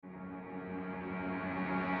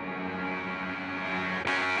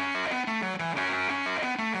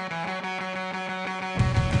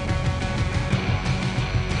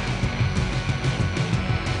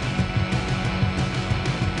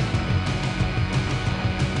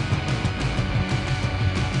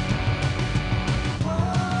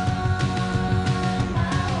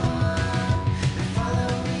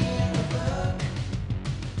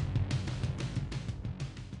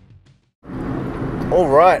All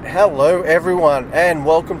right, hello everyone, and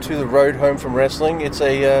welcome to the road home from wrestling. It's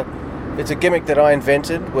a gimmick that I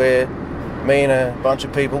invented where me and a bunch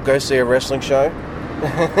of people go see a wrestling show.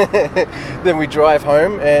 Then we drive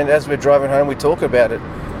home, and as we're driving home, we talk about it.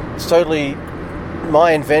 It's totally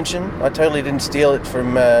my invention. I totally didn't steal it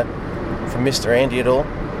from Mr. Andy at all.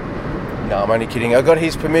 No, I'm only kidding. I got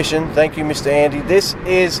his permission. Thank you, Mr. Andy. This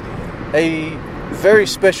is a very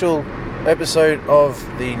special episode of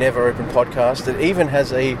the Never Open podcast that even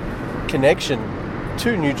has a connection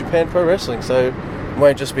to New Japan Pro Wrestling. So it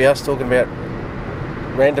won't just be us talking about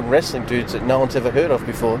random wrestling dudes that no one's ever heard of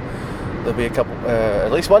before. There'll be a couple,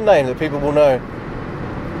 at least one name that people will know.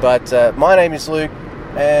 But my name is Luke,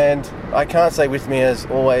 and I can't say with me as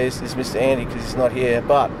always is Mr. Andy because he's not here.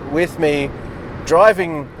 But with me,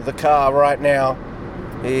 driving the car right now,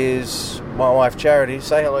 is my wife Charity.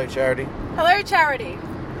 Say hello, Charity. Hello, Charity.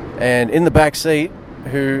 And in the back seat,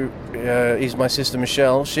 who is my sister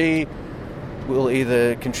Michelle. She will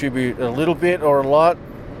either contribute a little bit or a lot,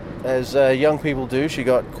 as young people do. She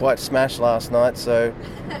got quite smashed last night, so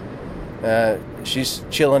she's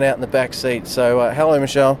chilling out in the back seat. So hello,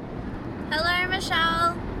 Michelle. Hello,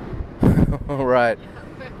 Michelle. All right.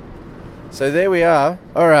 So there we are.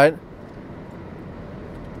 All right.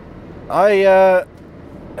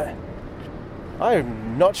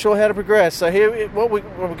 I'm not sure how to progress. So here, what we're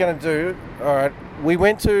going to do. All right, we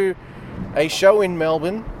went to a show in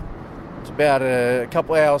Melbourne. It's about a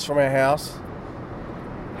couple of hours from our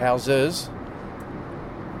houses,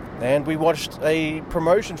 and we watched a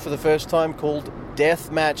promotion for the first time called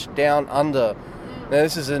Deathmatch Down Under. Now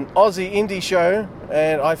this is an Aussie indie show,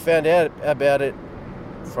 and I found out about it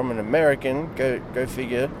from an American. Go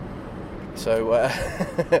figure. So was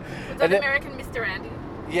that American Mr. Andy?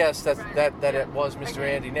 Yes, that Yeah. it was Mr.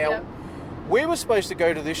 Okay. Andy. Now, Yep. we were supposed to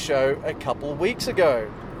go to this show a couple of weeks ago.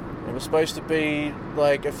 It was supposed to be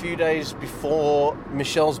like a few days before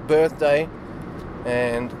Michelle's birthday,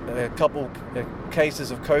 and a couple cases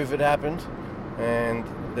of COVID happened, and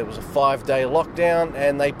there was a 5-day lockdown,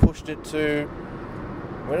 and they pushed it to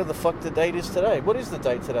whatever the fuck the date is today. What is the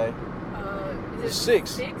date today? Is The it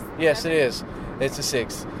 6th. 6th? Yes, it is. It's the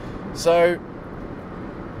 6th. So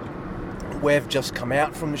we've just come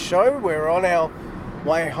out from the show. We're on our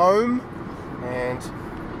way home, and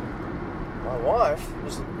my wife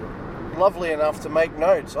was lovely enough to make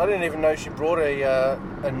notes. I didn't even know she brought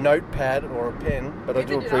a notepad or a pen, but I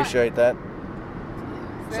do Neither did appreciate that.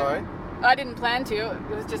 So, Sorry? I didn't plan to.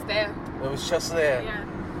 It was just there. It was just there. Yeah.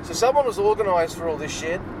 So someone was organised for all this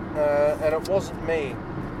shit, and it wasn't me.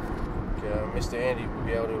 Mr. Andy will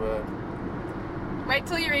be able to... Wait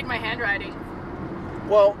till you read my handwriting.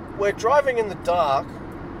 Well, we're driving in the dark.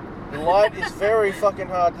 The light is very fucking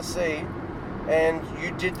hard to see. And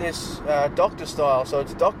you did this doctor style, so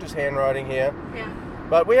it's doctor's handwriting here. Yeah.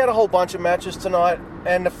 But we had a whole bunch of matches tonight.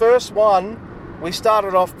 And the first one, we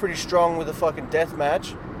started off pretty strong with a fucking death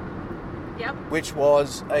match. Yep. Which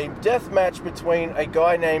was a death match between a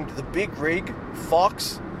guy named The Big Rig,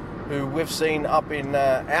 Fox, who we've seen up in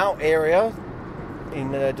our area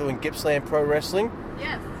in doing Gippsland Pro Wrestling.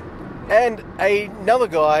 Yes. And another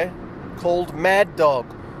guy called Mad Dog.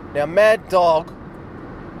 Now, Mad Dog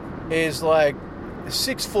is like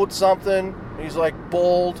 6 foot something. He's like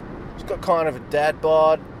bald. He's got kind of a dad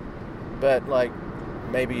bod, but like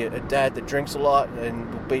maybe a dad that drinks a lot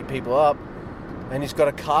and will beat people up. And he's got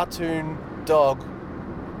a cartoon dog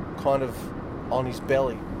kind of on his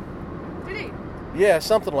belly. Did he? Yeah,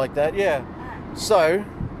 something like that, yeah. So,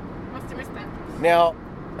 Must have missed that. now,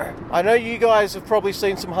 I know you guys have probably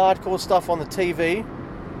seen some hardcore stuff on the TV.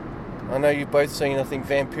 I know you've both seen, I think,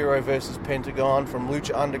 Vampiro versus Pentagon from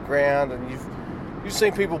Lucha Underground, and you've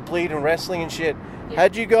seen people bleed in wrestling and shit. Yeah.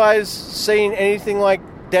 Had you guys seen anything like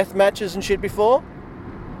death matches and shit before?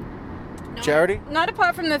 No. Charity? Not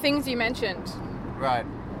apart from the things you mentioned. Right.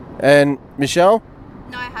 And Michelle?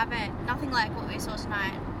 No, I haven't. Nothing like what we saw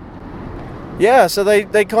tonight. Yeah, so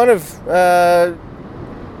they kind of,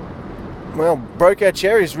 broke our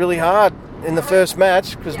cherries really hard in the first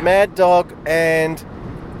match, because Yeah. Mad Dog and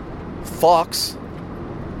Fox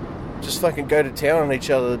just fucking go to town on each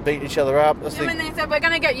other, beat each other up. That's And when they said, we're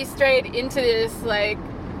going to get you straight into this, like,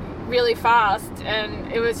 really fast,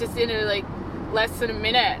 and it was just in, like, less than a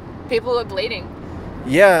minute, people were bleeding.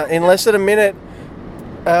 Yeah, in less than a minute,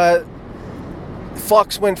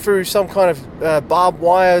 Fox went through some kind of barbed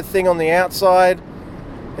wire thing on the outside,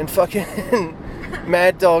 and fucking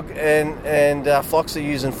Mad Dog and Fox are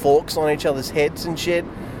using forks on each other's heads and shit.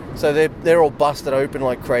 So they're all busted open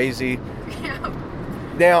like crazy. Yeah.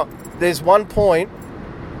 Now, there's one point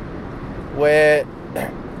where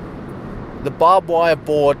the barbed wire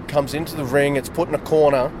board comes into the ring, it's put in a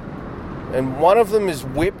corner, and one of them is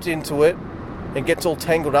whipped into it and gets all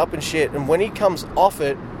tangled up and shit. And when he comes off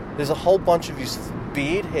it, there's a whole bunch of his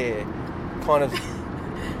beard hair kind of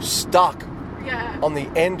stuck Yeah. on the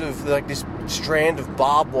end of like this strand of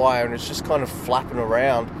barbed wire, and it's just kind of flapping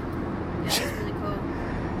around. Yeah, it's really cool.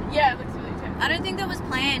 Yeah, it looks really tempting. I don't think that was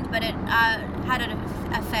planned, but it had an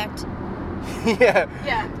effect. Yeah.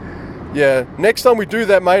 Yeah. Yeah. Next time we do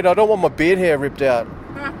that, mate, I don't want my beard hair ripped out.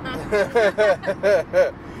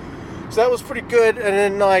 So that was pretty good. And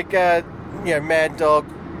then like, Mad Dog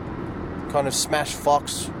kind of smashed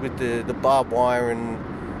Fox with the barbed wire and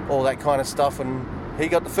all that kind of stuff, and he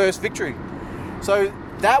got the first victory. So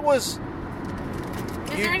that was...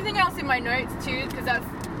 Is there anything else in my notes too? Because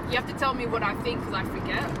you have to tell me what I think because I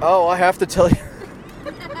forget. Oh, I have to tell you.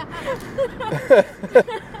 That's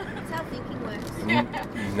how thinking works.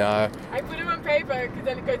 No. I put them on paper because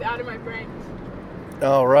then it goes out of my brain.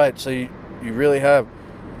 Oh, right. So you really have.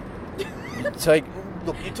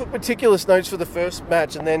 You took meticulous notes for the first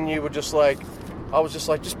match, and then you were just like, I was just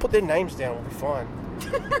like, just put their names down, we'll be fine.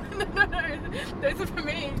 No, those are for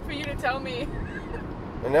me, for you to tell me.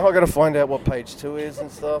 And now I got to find out what page 2 is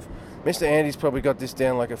and stuff. Mr. Andy's probably got this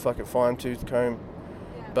down like a fucking fine-tooth comb.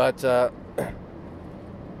 Yeah. But,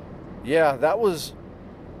 yeah, that was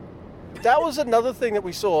another thing that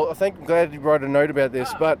we saw. I'm glad you wrote a note about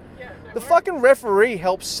this, but the fucking referee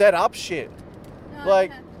helps set up shit.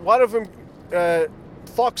 Like, one of them,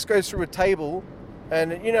 Fox goes through a table,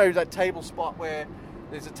 and you know that table spot where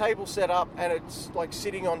there's a table set up and it's like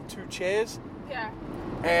sitting on 2 chairs? Yeah.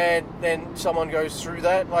 And then someone goes through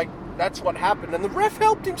that, like, that's what happened, and the ref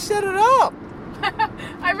helped him set it up.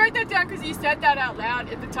 I wrote that down because you said that out loud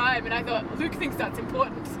at the time, and I thought, Luke thinks that's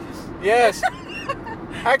important. Yes.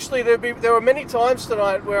 Actually, there were many times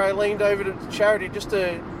tonight where I leaned over to Charity just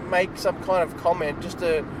to make some kind of comment, just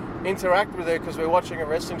to interact with her because we're watching a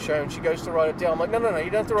wrestling show, and she goes to write it down. I'm like, no,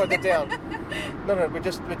 you don't have to write that down. No, we're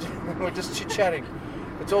just chit-chatting.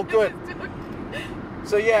 It's all good.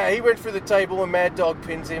 So yeah, he went through the table and Mad Dog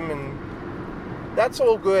pins him, and that's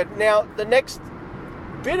all good. Now, the next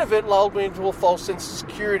bit of it lulled me into a false sense of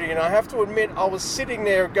security, and I have to admit I was sitting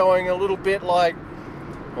there going a little bit like,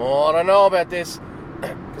 oh, I don't know about this.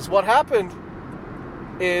 Because what happened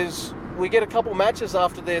is we get a couple matches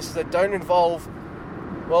after this that don't involve,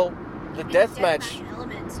 well, the death match.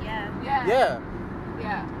 Elements, yeah.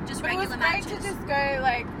 Yeah. Just But it was regular great matches. to just go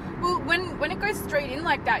like, well, when it goes straight in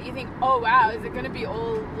like that, you think, oh wow, is it going to be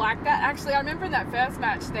all like that? Actually, I remember in that first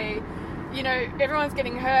match, everyone's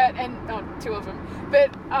getting hurt, and 2 of them,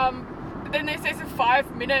 but then they say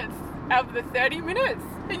 5 minutes out of the 30 minutes,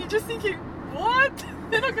 and you're just thinking, what?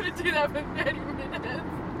 They're not going to do that for 30 minutes.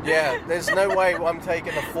 Yeah, there's no way I'm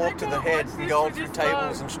taking a fork I to the can't head watch and this going for through this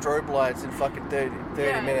tables long. and strobe lights in fucking 30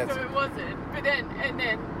 minutes. So it wasn't. But then,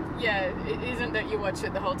 it isn't that you watch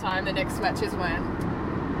it the whole time. The next matches weren't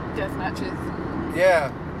death matches.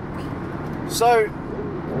 Yeah. So,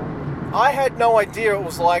 I had no idea it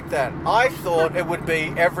was like that. I thought it would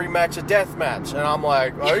be every match a death match. And I'm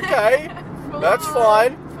like, okay, that's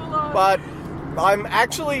fine. Full on. But I'm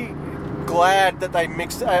actually glad that they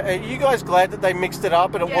mixed... are you guys glad that they mixed it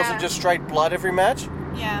up and it Yeah. wasn't just straight blood every match?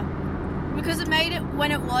 Yeah. Because it made it,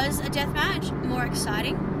 when it was a death match, more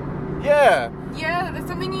exciting. Yeah. Yeah, there's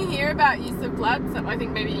something you hear about use of blood. So I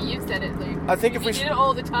think maybe you've said it, Luke. I think if you we... did it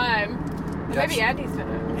all the time. Yes. Maybe Andy said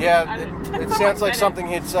it. Yeah, I don't- it someone sounds like said it. something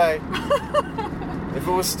he'd say. If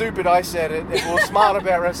it was stupid, I said it. If it was smart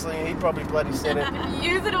about wrestling, he probably bloody said it. If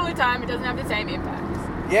you use it all the time, it doesn't have the same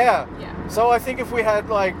impact. Yeah. Yeah. So I think if we had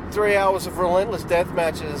like 3 hours of relentless death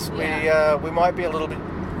matches, we might be a little bit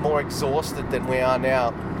more exhausted than we are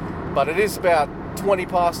now. But it is about 20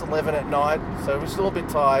 past 11 at night, so we're still a bit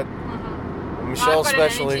tired. Mm-hmm. Michelle I've got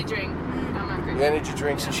especially. an energy drink. I'm hungry. The energy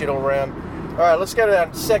drinks and shit all around. All right, let's go to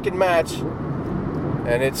our second match,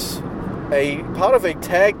 and it's a part of a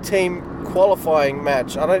tag team qualifying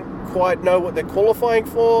match. I don't quite know what they're qualifying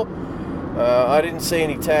for. I didn't see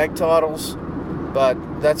any tag titles, but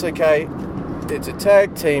that's okay. It's a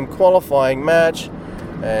tag team qualifying match,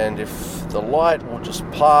 and if the light will just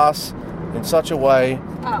pass in such a way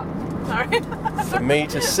Oh, sorry. for me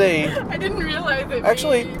to see. I didn't realize it.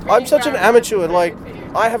 Actually, being I'm such an brown amateur. was Like, for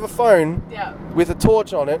you. I have a phone Yeah. with a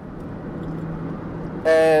torch on it,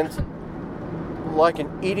 and like an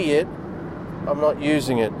idiot, I'm not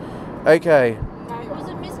using it. Okay, Now you Was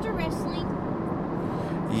are. it Mr. Wrestling?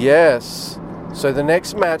 yes. So the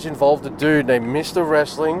next match involved a dude named Mr.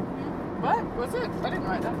 Wrestling. What was it? I didn't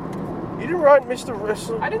write that. You didn't write Mr.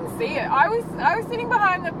 Wrestling? I didn't see it. I was sitting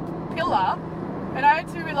behind the pillar, and I had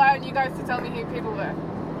to rely on you guys to tell me who people were.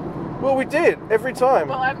 Well, we did every time.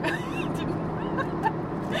 Well, I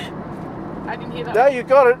didn't hear that. No, you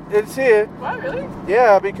got it. It's here. What, really?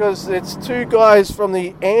 Yeah, because it's two guys from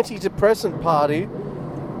the anti-depressant party,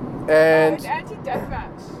 and It's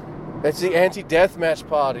anti-deathmatch. it's the anti-deathmatch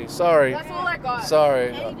party. Sorry. That's all I got. Sorry.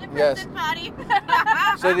 Any Yes. depressant party.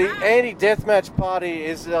 So the anti-deathmatch party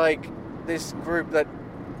is like this group that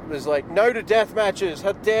was like, no to death matches.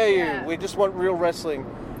 How dare you? Yeah. We just want real wrestling.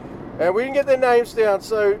 And we didn't get their names down,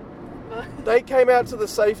 so they came out to the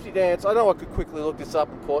safety dance. I know I could quickly look this up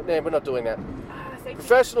in court. No, we're not doing that.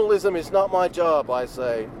 Professionalism is not my job, I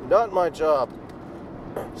say. Not my job.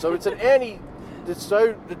 So it's an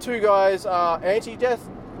so the two guys are anti-death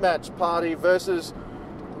match party versus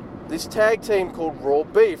this tag team called Raw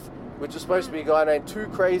Beef, which is supposed to be a guy named Too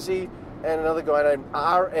Crazy and another guy named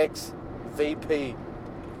RXVP.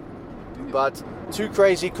 But Too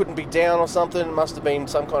Crazy couldn't be down or something. It must have been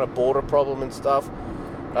some kind of border problem and stuff.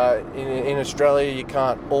 In Australia, you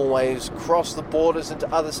can't always cross the borders into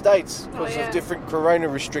other states because of different corona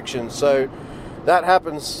restrictions. So that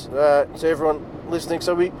happens to everyone listening.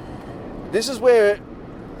 So this is where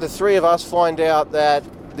the three of us find out that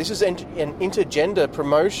this is an intergender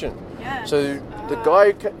promotion. Yeah. So the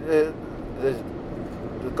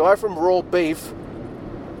guy from Raw Beef,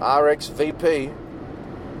 RXVP,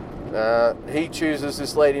 he chooses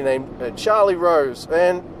this lady named Charlie Rose,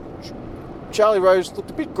 and Charlie Rose looked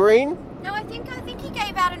a bit green. No, I think he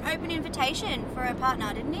gave out an open invitation for a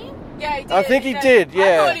partner, didn't he? Yeah, he did. I think he did,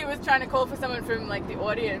 yeah. I thought he was trying to call for someone from like the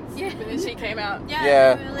audience, Yeah. but then she came out.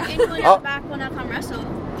 Yeah. We were like, anyone else back when I come wrestle?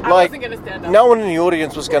 I Like, wasn't going to stand up. No one in the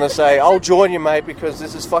audience was going to say, I'll join you, mate, because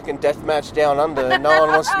this is fucking deathmatch down under and no one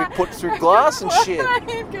wants to be put through glass and shit.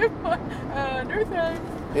 No thanks.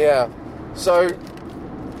 Yeah. So,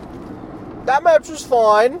 that match was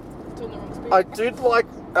fine. Till no one speaks. I did like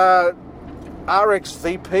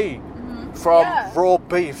RXVP from Raw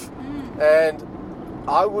Beef. And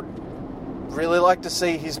I would really like to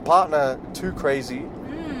see his partner, Too Crazy.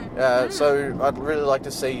 So, I'd really like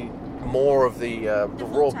to see more of the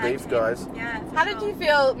Raw tag Beef team. guys. Yeah. for How sure. did you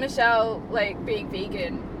feel, Michelle, like being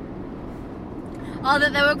vegan? Oh,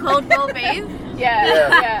 that they were called Raw Beef? Yeah,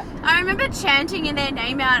 Yeah. yeah. I remember chanting in their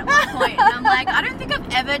name out at one point, and I'm like, I don't think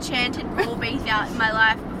I've ever chanted Raw Beef out in my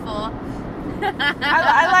life before.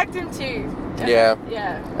 I liked him too. Yeah.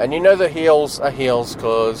 Yeah. And you know the heels are heels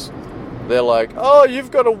because they're like, oh,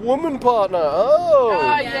 you've got a woman partner. Oh.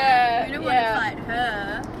 Yeah, You don't yeah. want to fight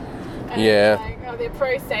her. And Yeah. Like, oh, they're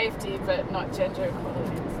pro safety, but not gender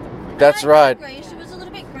equality and stuff. That's I right. agree. She was a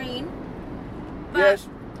little bit green. But Yes.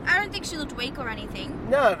 I don't think she looked weak or anything.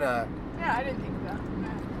 No. Yeah, I didn't think of that. No.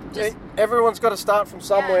 Just Everyone's got to start from Yeah,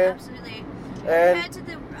 somewhere. absolutely. And Compared to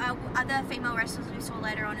the other female wrestlers we saw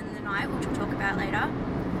later on in the night, which we'll talk about later,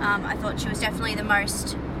 I thought she was definitely the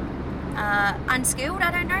most unskilled.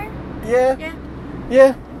 I don't know. yeah.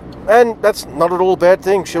 Yeah. And that's not at all a bad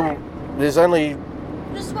thing. There's only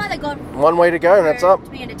This is why they got one way to go, and that's her up. to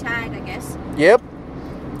be in a tag, I guess. Yep.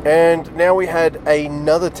 And now we had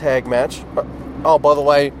another tag match. Oh, by the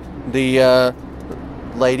way, the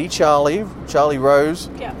lady Charlie Rose,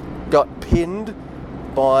 Yeah. got pinned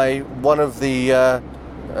by one of the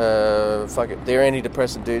they're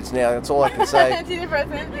antidepressant dudes now. That's all I can say.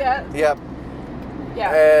 Antidepressant, yeah. Yep.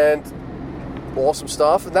 Yeah. And awesome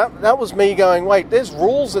stuff. And that was me going, wait, there's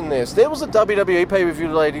rules in this. There was a WWE pay-per-view,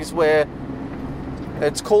 ladies, where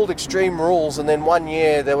it's called Extreme Rules, and then one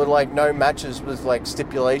year there were like no matches with like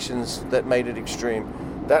stipulations that made it extreme.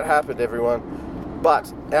 That happened, everyone.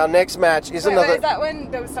 But our next match is Wait, another. is that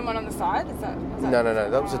when there was someone on the side? Was that No.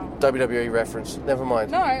 That was a Oh. WWE reference. Never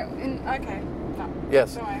mind. No, okay. No.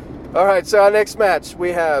 Yes. Don't worry. All right. So our next match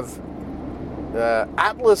we have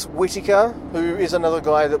Atlas Whitaker, who is another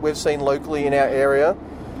guy that we've seen locally in our area.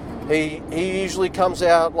 He usually comes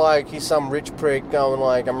out like he's some rich prick going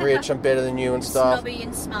like, I'm rich, I'm better than you and stuff. Snobby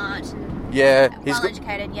and smart and Yeah, well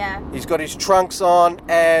educated, yeah. he's got his trunks on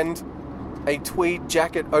and a tweed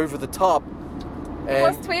jacket over the top.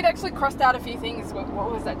 Was And Tweed actually crossed out a few things?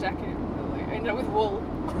 What was that jacket? Ended up with wool.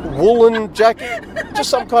 woolen jacket, just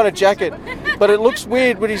some kind of jacket. But it looks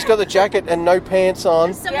weird when he's got the jacket and no pants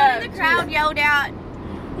on. Someone Yeah, in the crowd yelled out,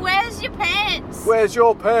 "Where's your pants?" Where's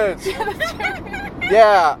your pants?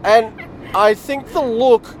 Yeah, and I think the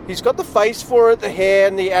look, he's got the face for it, the hair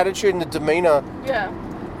and the attitude and the demeanour, Yeah.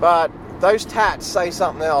 but those tats say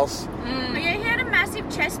something else. But yeah, he had a massive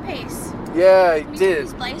chest piece. Yeah, he He took did.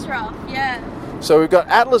 his blazer off, yeah. So we've got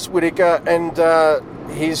Atlas Whitaker and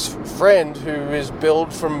his friend, who is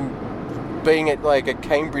billed from being at like a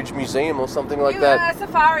Cambridge museum or something like You that.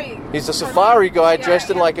 Safari. He's a safari guy Yeah, dressed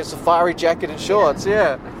in yeah. like a safari jacket and shorts,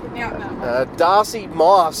 yeah. Yeah. Darcy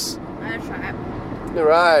Moss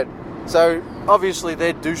Right. So obviously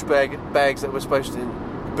they're bags that we're supposed to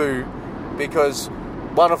boo because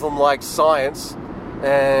one of them likes science,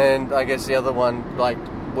 and I guess the other one like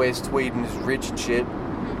wears tweed and is rich and shit.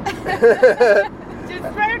 Just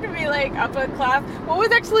trying to be like upper class. What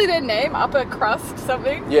was actually their name? Upper crust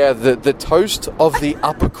something? Yeah, the toast of the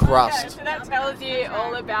upper crust. Yeah, so that tells you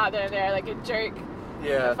all about them. They're like a joke,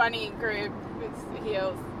 Yeah. a funny group with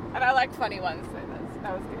heels. And I liked funny ones, so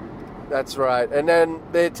that was good. That's right. And then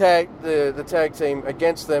their the tag team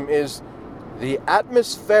against them is the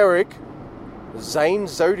Atmospheric, Zane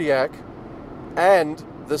Zodiac, and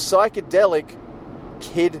the Psychedelic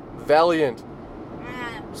Kid Valiant.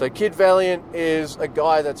 So Kid Valiant is a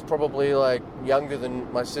guy that's probably like younger than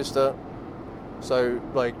my sister. So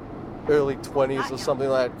like early 20s or something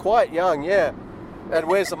like that. Quite young, yeah. And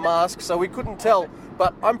wears a mask, so we couldn't tell.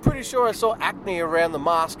 But I'm pretty sure I saw acne around the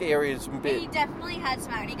mask areas a bit. He definitely had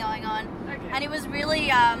some acne going on. Okay. And he was really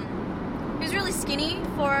skinny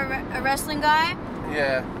for a wrestling guy.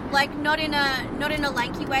 Yeah. Like not in a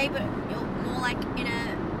lanky way, but more like in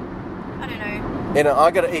a, I don't know. You know,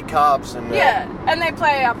 I gotta eat carbs and Yeah, and they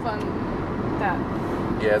play up on that.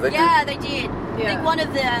 yeah, they Yeah, they did. I Yeah. think one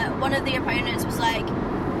of the opponents was like,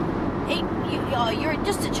 "Hey, you're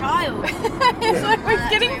just a child." It's like we're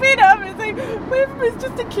getting beat up. It's like, it's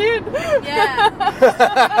just a kid.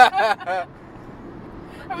 Yeah.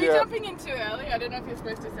 Are we Yeah. jumping in too early? I don't know if you're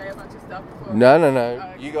supposed to say a bunch of stuff before. No. Oh,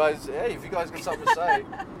 okay. You guys, hey, if you guys got something to say,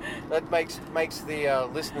 that makes the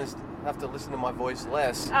listeners have to listen to my voice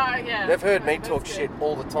less. Oh, yeah. They've heard me That's talk good. shit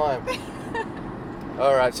all the time.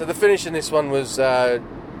 All right, so the finish in this one was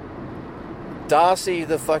Darcy,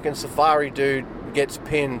 the fucking Safari dude, gets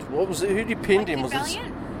pinned. What was it? Who did pinned him? Was Valiant?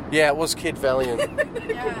 it? Yeah, it was Kid Valiant.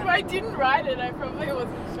 If I didn't write it, I probably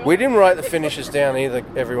wasn't sure. We didn't write the finishes down either,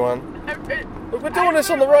 everyone. I wrote- We're doing this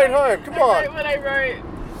on the road home. Come I on. wrote what I wrote.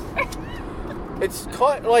 It's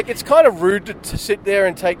kind of rude to sit there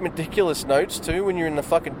and take ridiculous notes too when you're in the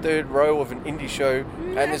fucking third row of an indie show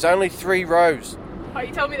and there's only 3 rows. Oh,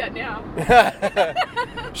 you tell me that now.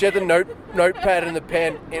 She had the notepad and the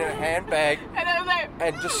pen in her handbag And I was like,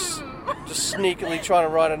 and just sneakily trying to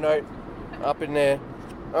write a note up in there.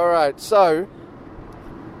 All right, so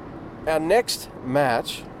our next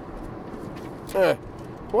match.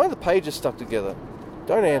 Why are the pages stuck together?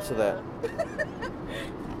 Don't answer that.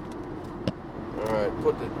 All right,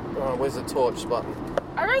 where's the torch button?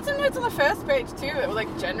 I wrote some notes on the first page too that were like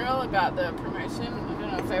general about the promotion. I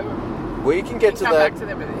don't know if they were. We can get to come that. back to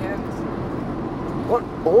them at the end. What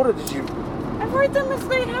order did you? I wrote them as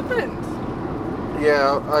they happened.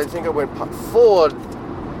 Yeah, I think I went forward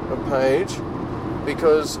a page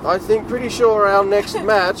because I think pretty sure our next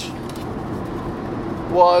match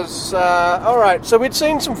was all right. So we'd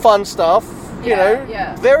seen some fun stuff, you know,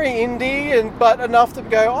 very indie, but enough to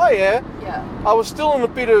go, oh yeah. Yeah. I was still in a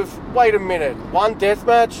bit of wait a minute, one death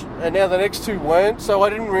match, and now the next 2 weren't. So I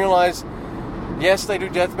didn't realise. Yes, they do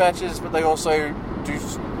death matches, but they also do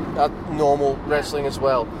normal wrestling as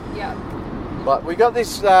well. Yeah. But we got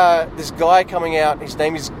this guy coming out. His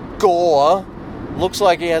name is Gore. Looks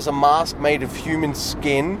like he has a mask made of human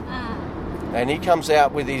skin. And he comes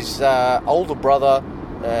out with his older brother,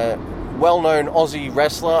 well-known Aussie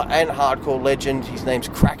wrestler and hardcore legend. His name's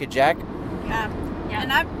Crackerjack. Yeah.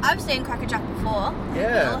 And I've seen Crackerjack before.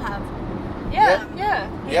 Yeah. We all have. Yeah.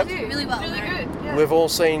 Yep. You do. Really well Really known. good. Yeah. We've all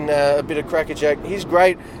seen a bit of Crackerjack. He's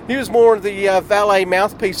great. He was more of the valet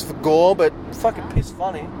mouthpiece for Gore, but fucking piss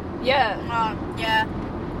funny. Yeah. Yeah.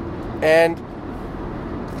 And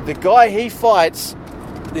the guy he fights,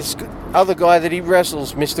 this other guy that he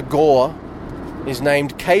wrestles, Mr. Gore, is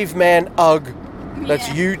named Caveman Ugg. That's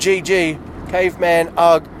UGG, Caveman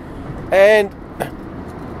Ugg. And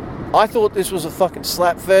I thought this was a fucking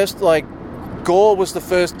slap fest. Like, Gore was the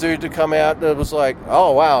first dude to come out that was like,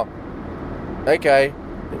 oh wow, okay,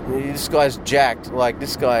 this guy's jacked. Like,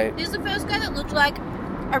 this guy. He's the first guy that looked like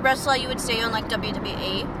a wrestler you would see on like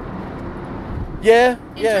WWE. Yeah,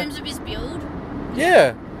 In yeah. terms of his build.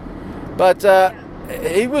 Yeah, but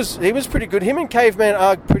he was pretty good. Him and Caveman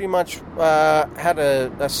Ugg pretty much had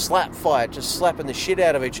a slap fight, just slapping the shit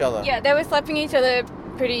out of each other. Yeah, they were slapping each other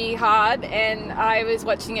pretty hard, and I was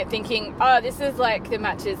watching it thinking, oh, this is like the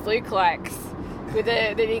matches Luke likes, with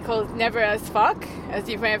that he calls Never As Fuck, as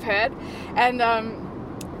you may have heard, and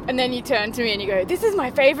then you turn to me and you go, this is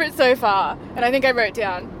my favourite so far, and I think I wrote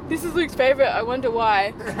down, this is Luke's favourite, I wonder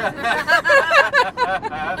why.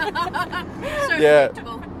 So Yeah.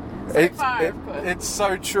 predictable. It's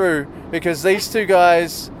so true, because these two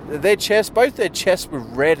guys, both their chests were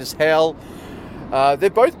red as hell. They're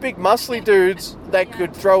both big muscly dudes that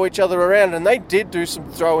could throw each other around, and they did do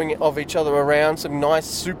some throwing of each other around, some nice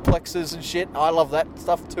suplexes and shit. I love that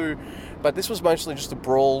stuff too. But this was mostly just a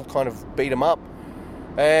brawl, kind of beat 'em up.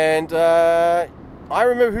 And I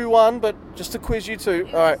remember who won, but just to quiz you two.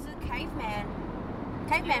 It All right. was the Caveman.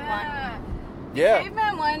 Caveman won. Yeah.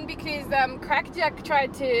 Caveman won because Crackjack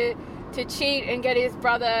tried to cheat and get his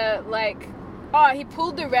brother, like... Oh, he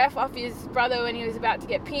pulled the ref off his brother when he was about to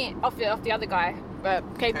get pinned, off the other guy,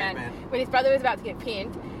 Caveman, when his brother was about to get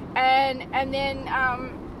pinned. And then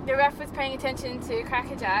the ref was paying attention to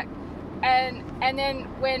Crackerjack. And then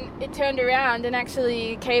when it turned around and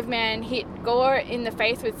actually Caveman hit Gore in the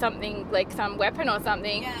face with something, like some weapon or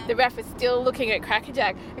something, the ref was still looking at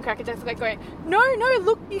Crackerjack, and Crackerjack's like going, no,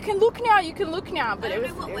 look, you can look now. But I don't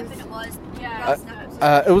know what weapon it was.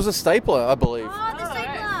 Yeah. It was a stapler, I believe. Oh, the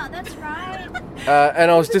stapler. right. That's right.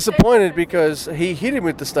 And I was disappointed because he hit him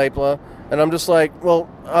with the stapler, and I'm just like, well,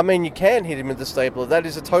 I mean, you can hit him with the stapler. That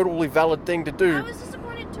is a totally valid thing to do. I was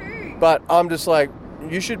disappointed too. But I'm just like,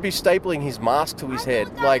 you should be stapling his mask to his head.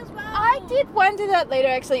 thought that Like, as well. I did wonder that later,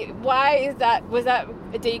 actually. Why is that? Was that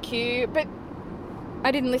a DQ? But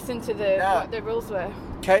I didn't listen to what the rules were.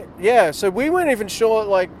 okay, yeah, so we weren't even sure,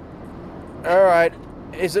 like, all right,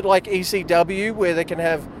 is it like ECW where they can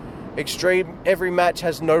have extreme, every match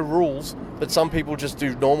has no rules, but some people just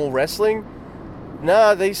do normal wrestling?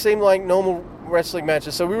 Nah, these seem like normal wrestling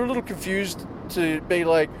matches, so we were a little confused to be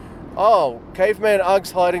like, oh, Caveman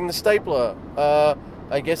Ugg's hiding the stapler.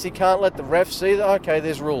 I guess he can't let the ref see that. Okay,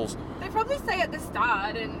 there's rules. They probably say at the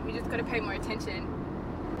start, and we just got to pay more attention,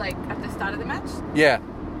 like at the start of the match, Yeah.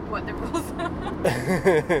 what the rules are.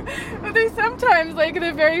 But they sometimes, like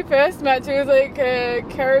the very first match, it was like a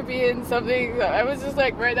Caribbean something. I was just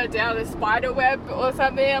like, wrote that down, a spider web or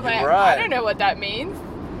something. I'm like, Right. I don't know what that means.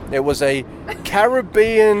 It was a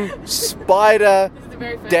Caribbean spider This is the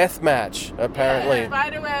very first death match, apparently. Yeah,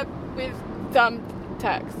 spider web with thumb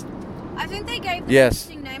tacks. I think they gave them Yes.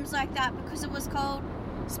 interesting names like that because it was called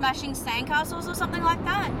Smashing Sandcastles or something like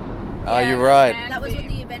that. You're right. man. That was what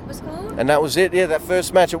the event was called. And that was it, yeah, that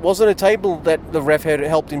first match. It wasn't a table that the ref had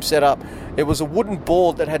helped him set up. It was a wooden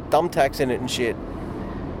board that had thumbtacks in it and shit.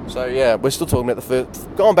 So, yeah, we're still talking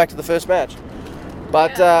about going back to the first match.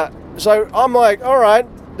 But, so I'm like, all right,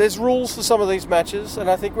 there's rules for some of these matches, and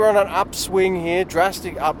I think we're on an upswing here,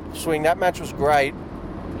 drastic upswing. That match was great.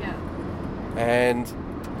 Yeah. And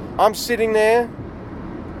I'm sitting there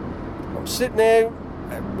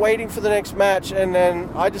waiting for the next match, and then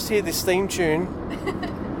I just hear this theme tune.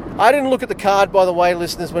 I didn't look at the card, by the way,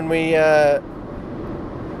 listeners, when we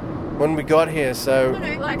got here, so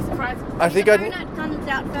No, Like surprise. I think the I opponent comes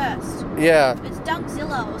out first. yeah. It's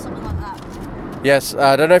Dunkzilla or something like that. Yes,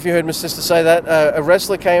 I don't know if you heard my sister say that. A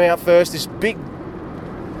wrestler came out first, this big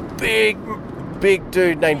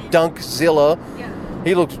dude named Dunkzilla. Yeah.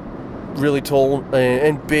 He looked really tall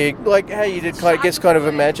and big, like how you did kind of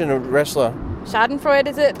imagine a wrestler. Schadenfreude,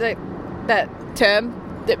 is it? That term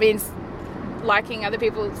that means liking other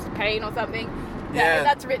people's pain or something? Yeah.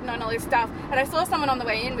 That's written on all his stuff. And I saw someone on the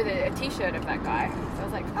way in with a t-shirt of that guy. So I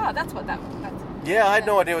was like, oh, that's what that's. Yeah, I had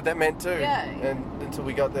no idea what that meant too. Yeah. And until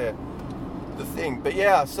we got there. The thing. But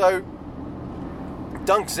yeah, so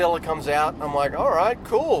Dunkzilla comes out. I'm like, all right,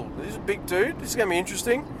 cool. This is a big dude. This is going to be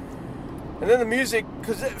interesting. And then the music,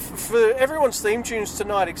 because for everyone's theme tunes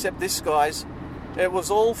tonight except this guy's, it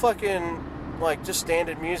was all fucking, like, just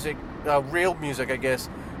standard music. Real music, I guess.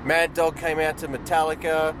 Mad Dog came out to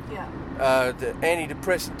Metallica. Yeah. The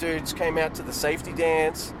antidepressant dudes came out to the Safety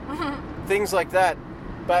Dance. Things like that.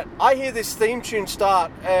 But I hear this theme tune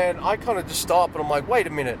start, and I kind of just stop, and I'm like, wait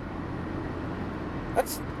a minute.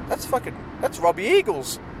 That's Robbie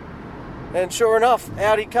Eagles. And sure enough,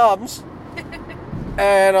 out he comes.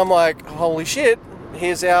 And I'm like, holy shit,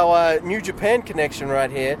 here's our New Japan connection right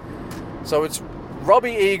here. So it's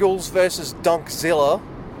Robbie Eagles versus Dunkzilla.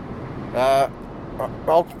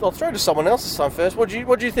 I'll throw to someone else this time first. What do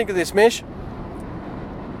you think of this, Mish?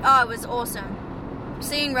 Oh, it was awesome.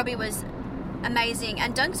 Seeing Robbie was amazing,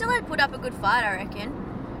 and Dunkzilla put up a good fight, I reckon.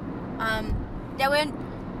 They were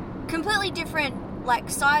completely different, like,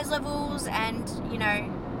 size levels, and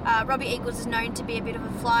Robbie Eagles is known to be a bit of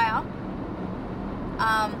a flyer.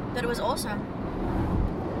 But it was awesome.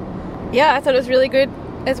 Yeah, I thought it was really good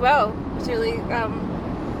as well. It's really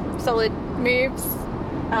solid moves.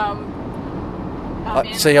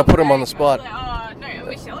 See, I put him on the spot. Oh, no,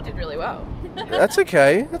 Michelle did really well. That's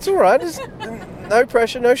okay. That's all right. There's no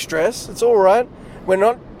pressure, no stress. It's all right. We're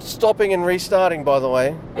not stopping and restarting, by the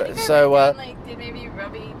way. So, did maybe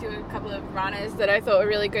Robbie do a couple of runners that I thought were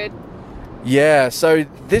really good? yeah. So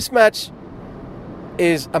this match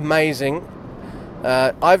is amazing.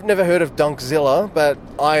 I've never heard of Dunkzilla, but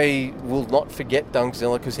I will not forget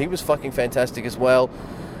Dunkzilla because he was fucking fantastic as well.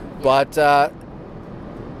 But,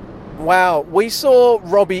 wow, we saw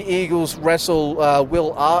Robbie Eagles wrestle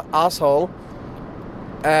Will Arsehole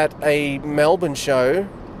at a Melbourne show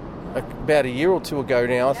about a year or two ago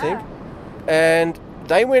now, I think. And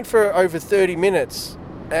they went for over 30 minutes,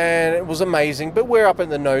 and it was amazing. But we're up in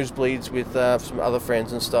the nosebleeds with some other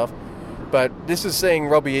friends and stuff. But this is seeing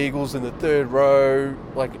Robbie Eagles in the third row,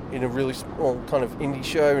 like in a really small kind of indie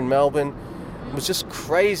show in Melbourne. It was just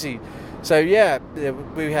crazy. So yeah,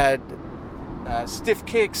 we had stiff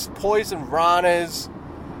kicks, poison ranas,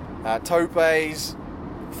 topes,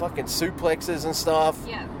 fucking suplexes and stuff.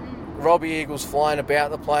 Yeah. Robbie Eagles flying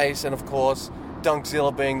about the place, and of course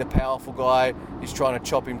Dunkzilla being the powerful guy, he's trying to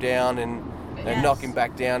chop him down and knock him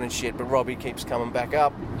back down and shit, but Robbie keeps coming back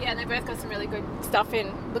up. Yeah, and they both got some really good stuff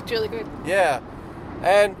in. Looked really good. Yeah,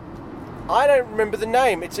 and I don't remember the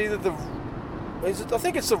name. It's either I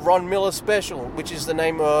think it's the Ron Miller Special, which is the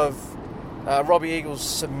name of Robbie Eagles'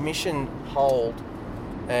 submission hold,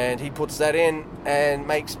 and he puts that in and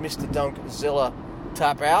makes Mr. Dunkzilla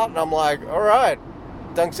tap out, and I'm like, all right,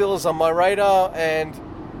 Dunkzilla's on my radar, and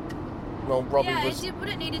well, Robbie was... it did what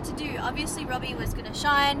it needed to do. Obviously, Robbie was going to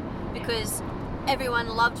shine because everyone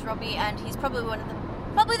loved Robbie, and he's probably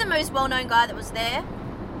probably the most well-known guy that was there.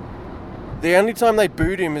 The only time they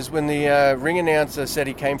booed him is when the ring announcer said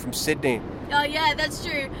he came from Sydney. Oh yeah, that's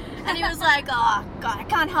true. And he was like, "Oh God, I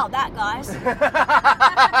can't help that, guys."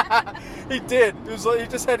 He did. It was like he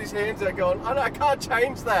just had his hands out, going, "I can't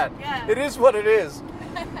change that. Yeah. It is what it is."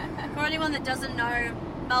 For anyone that doesn't know,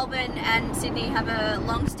 Melbourne and Sydney have a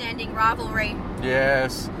long-standing rivalry.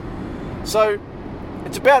 Yes. So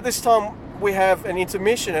it's about this time we have an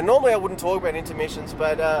intermission, and normally I wouldn't talk about intermissions,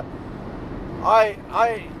 but I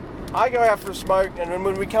go out for a smoke, and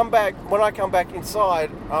when I come back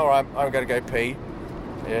inside, all right, I'm going to go pee.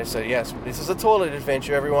 Yeah, so yes, this is a toilet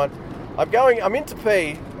adventure, everyone. I'm into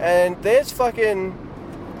pee, and there's fucking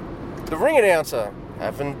the ring announcer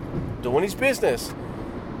doing his business,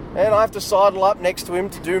 and I have to sidle up next to him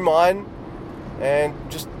to do mine, and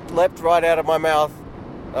just leapt right out of my mouth.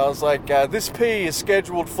 I was like, this pee is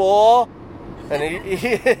scheduled for... And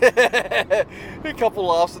he a couple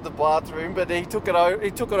laughs at the bathroom, but he took it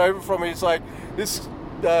over from me. He's like, this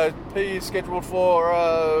pee is scheduled for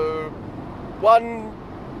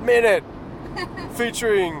 1 minute,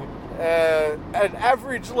 featuring an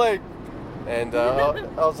average length. And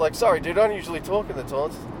I was like, sorry, dude, I don't usually talk in the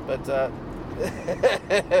toilets. But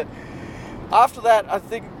after that, I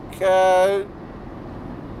think...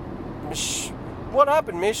 what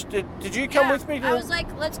happened, Mish? Did you come with me? I was like,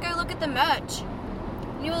 let's go look at the merch.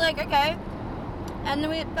 And you were like, okay. And then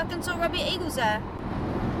we fucking saw Robbie Eagles there.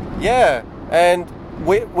 Yeah, and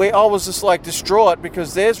I was just like distraught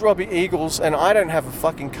because there's Robbie Eagles and I don't have a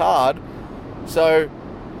fucking card. So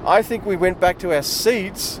I think we went back to our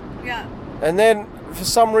seats. Yeah. And then for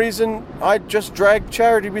some reason I just dragged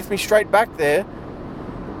Charity with me straight back there.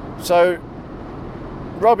 So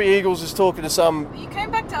Robbie Eagles is talking to some... You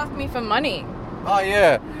came back to ask me for money. Oh,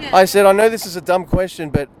 yeah. I said, I know this is a dumb question,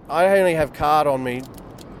 but I only have card on me.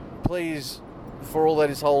 Please, for all that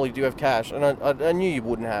is holy, do you have cash? And I knew you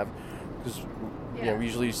wouldn't have, because we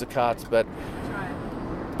usually use the cards. But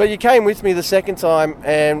you came with me the second time,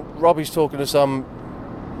 and Robbie's talking to some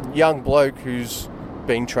young bloke who's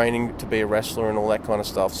been training to be a wrestler and all that kind of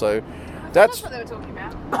stuff. So that's what they were talking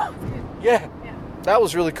about. yeah, that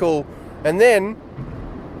was really cool. And then...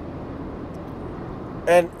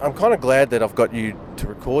 And I'm kind of glad that I've got you to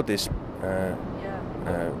record this,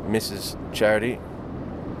 Mrs. Charity,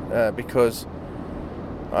 because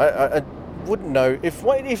I wouldn't know if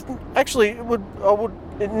actually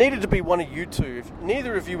it needed to be one of you two. If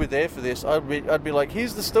neither of you were there for this, I'd be like,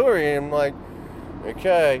 here's the story, and I'm like,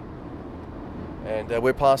 okay. And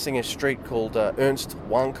we're passing a street called Ernst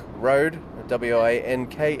Wank Road,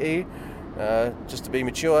 Wanke, just to be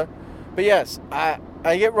mature. But yes, I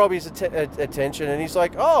get Robbie's attention, and he's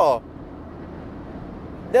like, "Oh,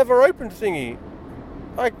 never opened thingy."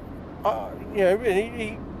 Like, and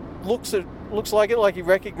he looks like it, like he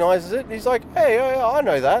recognizes it. And he's like, "Hey, I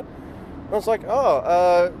know that." And I was like,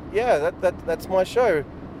 "Oh, yeah, that's my show."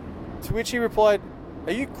 To which he replied,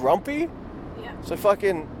 "Are you grumpy?" Yeah. So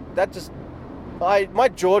fucking that just, my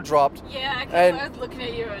jaw dropped. Yeah, because I was looking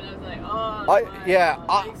at you and I was like, "Oh,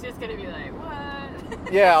 God. He's just gonna be like, what?"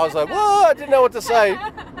 Yeah, I was like, whoa, I didn't know what to say.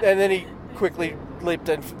 And then he quickly leapt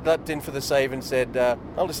in for the save and said, I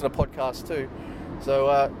listen to podcasts too.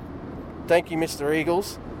 So, thank you, Mr.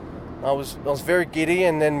 Eagles. I was very giddy,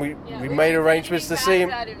 and then we made arrangements to see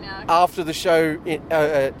him after the show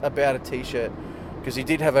about a t-shirt. because he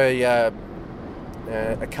did have a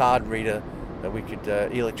card reader that we could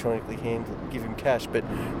electronically give him cash, but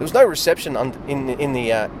there was no reception in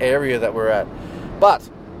the area that we're at. But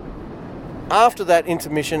after that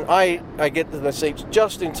intermission, I get the seats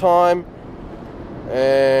just in time,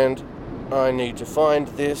 and I need to find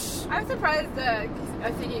this. I'm surprised. I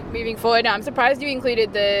was thinking, moving forward now, I'm surprised you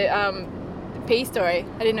included the P story.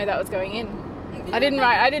 I didn't know that was going in. I didn't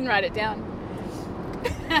write it down.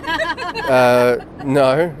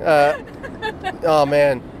 No. Oh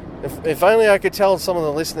man. If only I could tell some of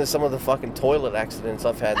the listeners some of the fucking toilet accidents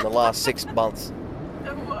I've had in the last 6 months.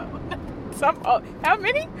 How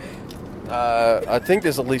many? I think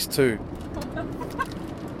there's at least 2.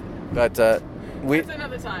 But That's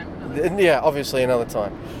another time. Yeah, obviously another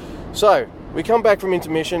time. So we come back from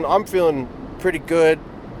intermission. I'm feeling pretty good.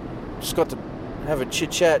 Just got to have a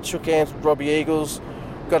chit chat, shook hands with Robbie Eagles,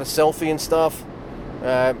 got a selfie and stuff.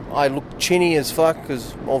 I look chinny as fuck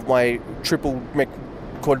because of my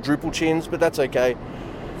quadruple chins, but that's okay.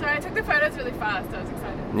 Sorry, I took the photos really fast. I was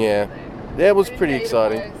excited. Yeah, it was pretty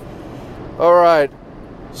exciting. All right,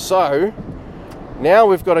 so now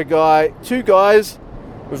we've got two guys.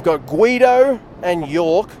 We've got Guido and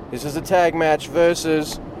York. This is a tag match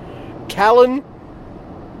versus Callan,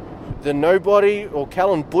 the Nobody, or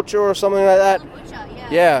Callan Butcher or something like that. Callan Butcher, yeah.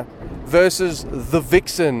 Yeah, versus the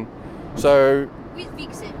Vixen. So With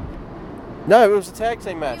Vixen. no, it was a tag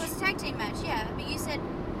team match. It was a tag team match, yeah. But you said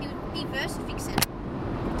he versus Vixen.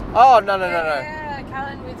 Oh no. Yeah,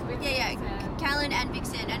 Callan with Yeah. Callan and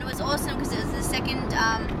Vixen, and it was awesome because it was the second.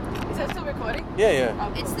 Is that still recording? Yeah.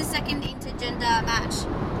 Oh, It's the second intergender match.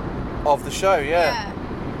 Of the show, yeah.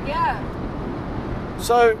 Yeah.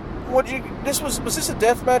 So, was this a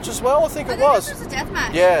death match as well? I think I it think was. this was a death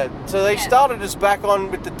match. Yeah. So they Yeah. started us back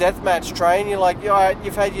on with the death match train. You're like, all right,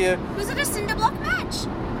 you've had your Was it a cinder block match?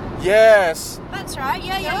 yes. That's right.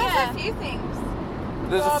 Yeah. There was a few things.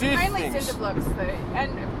 There's a few mainly things. cinder blocks though,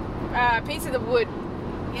 and piece of the wood.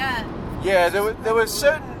 Yeah. Yeah, there were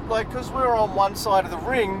certain, like, because we were on one side of the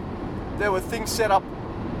ring, there were things set up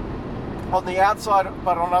on the outside,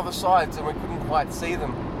 but on other sides, and we couldn't quite see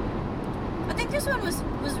them. I think this one was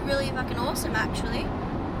really fucking awesome, actually.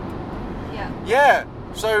 Yeah. Yeah.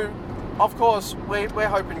 So, of course, we're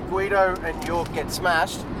hoping Guido and York get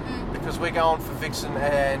smashed because we're going for Vixen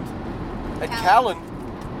and Callan.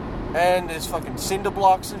 And there's fucking cinder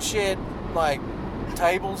blocks and shit, like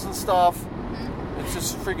tables and stuff. It's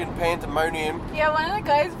just friggin' pandemonium. Yeah, one of the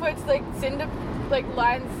guys puts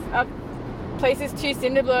lines up, places 2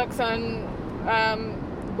 cinder blocks on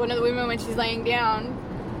one of the women when she's laying down,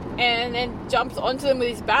 and then jumps onto them with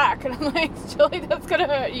his back, and I'm like, surely that's gonna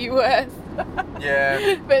hurt you worse.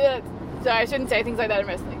 Yeah. But sorry, I shouldn't say things like that in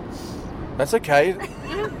wrestling. That's okay.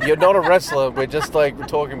 You're not a wrestler. We're just we're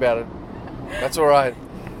talking about it. That's all right.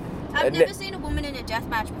 I've never seen a woman in a death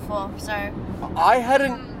match before, so. I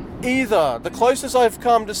hadn't either. The closest I've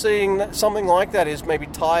come to seeing something like that is maybe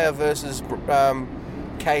Taya versus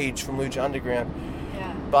Cage from Lucha Underground.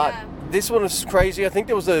 Yeah. But Yeah. this one is crazy. I think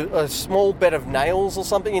there was a small bed of nails or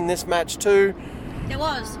something in this match too. There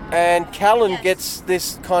was. And Callan Yes. gets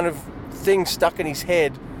this kind of thing stuck in his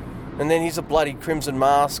head, and then he's a bloody crimson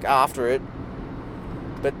mask after it.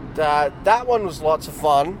 But that one was lots of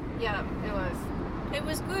fun. Yeah, it was. It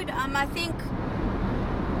was good. I think.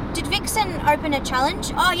 Did Vixen open a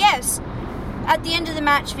challenge? Oh yes. At the end of the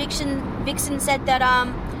match, Vixen said that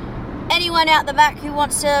anyone out the back who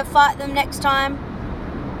wants to fight them next time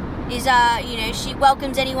is she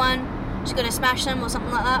welcomes anyone. She's gonna smash them or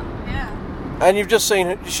something like that. Yeah. And you've just seen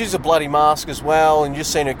her, she's a bloody mask as well, and you've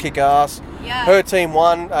just seen her kick ass. Yeah. Her team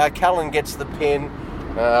won. Callan gets the pin.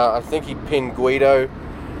 I think he pinned Guido.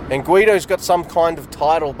 And Guido's got some kind of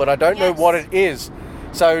title, but I don't know Yes. what it is.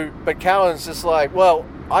 So, but Callan's just like, well,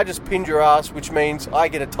 I just pinned your ass, which means I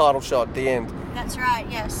get a title shot at the end. That's right.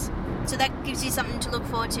 Yes. So that gives you something to look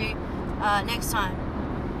forward to next time.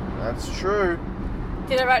 That's true.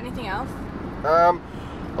 Did I write anything else?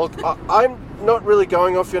 Look, I'm not really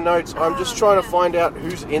going off your notes. I'm just trying to find out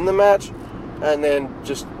who's in the match and then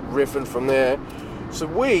just riffing from there. So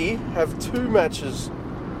we have 2 matches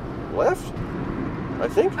left, I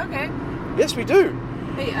think. Okay. Yes, we do.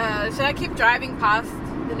 Hey, should I keep driving past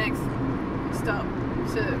the next stop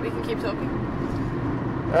so that we can keep talking?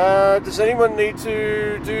 Does anyone need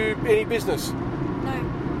to do any business?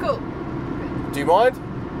 No. Cool. Do you mind?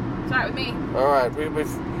 It's alright with me. All right, we've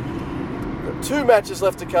got 2 matches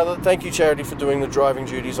left to cover. Thank you, Charity, for doing the driving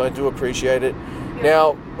duties. I do appreciate it. Yeah.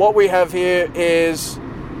 Now, what we have here is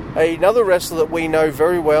another wrestler that we know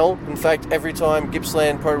very well. In fact, every time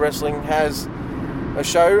Gippsland Pro Wrestling has a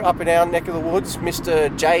show up in our neck of the woods, Mr.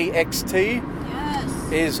 JXT. Yeah.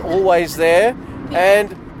 is always there.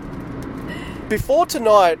 And before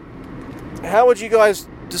tonight, how would you guys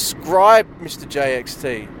describe Mr.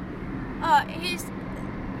 JXT?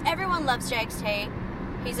 Everyone loves JXT.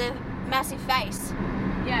 He's a massive face.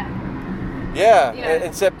 Yeah. Yeah, Yeah.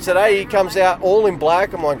 except today he comes out all in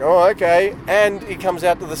black. I'm like, oh, okay. And he comes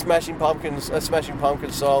out to the Smashing Pumpkins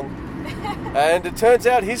song. And it turns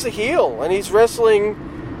out he's a heel, and he's wrestling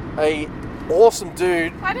a awesome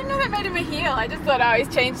dude. I didn't know that made him a heel. I just thought, oh,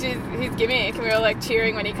 he's changed his gimmick, and we were like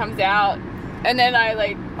cheering when he comes out. And then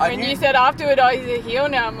when you said afterward, oh, he's a heel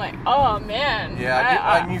now, I'm like, oh man. Yeah,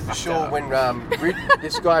 I knew for sure when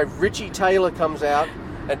this guy Richie Taylor comes out,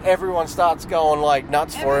 and everyone starts going like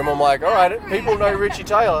nuts for him. I'm like, all right, people know Richie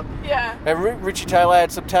Taylor. Yeah. And Richie Taylor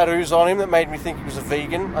had some tattoos on him that made me think he was a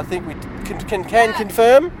vegan. I think we can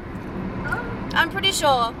confirm. I'm pretty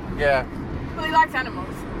sure. Yeah. Well, he likes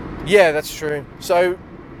animals. Yeah, that's true. So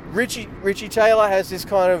Richie Taylor has this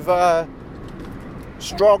kind of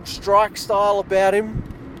strong strike style about him.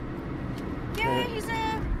 Yeah, he's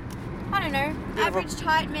I don't know, average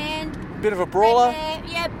height man. Bit of a brawler. Red hair.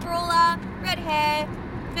 Yeah, brawler, red hair,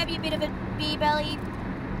 maybe a bit of a beer belly.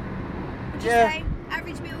 Would you say?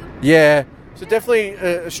 Average build. Yeah. So definitely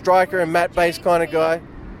a striker and mat-based kind of guy.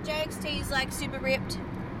 JXT's like super ripped.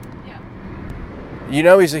 Yeah. You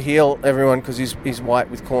know he's a heel, everyone, because he's white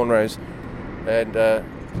with cornrows. And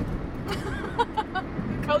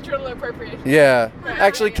Cultural appropriation. yeah.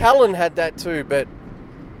 Actually, Callan had that too, but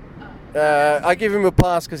I give him a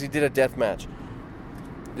pass because he did a death match.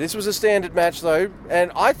 This was a standard match though,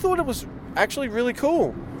 and I thought it was actually really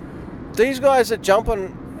cool. These guys are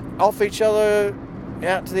jumping off each other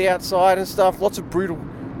out to the outside and stuff. Lots of brutal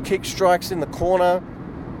kick strikes in the corner.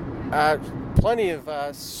 Plenty of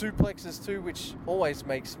suplexes too, which always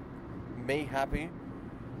makes me happy.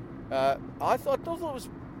 I thought it was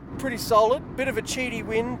pretty solid. Bit of a cheaty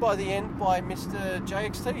win by the end by Mr.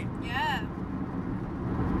 JXT. Yeah.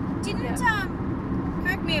 Didn't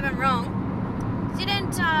correct me if I'm wrong.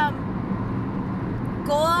 Didn't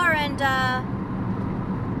Gore and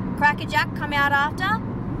Crackerjack come out after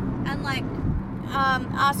and like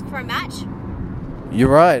ask for a match? You're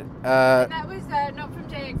right. That was not from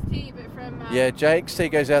JXT, but from... Yeah,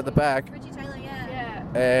 JXT goes out the back. Richie Taylor, yeah. Yeah.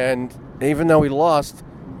 And even though he lost,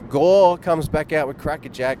 Gore comes back out with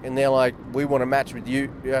Crackerjack, and they're like, we want a match with you.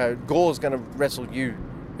 Gore's going to wrestle you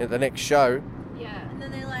at the next show. Yeah. And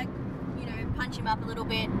then they like, punch him up a little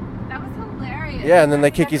bit. That was hilarious. Yeah, and then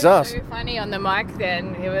they kick his ass. So funny on the mic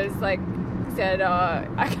then. He was like, said, I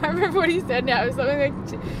can't remember what he said now. It was something like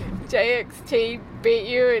JXT beat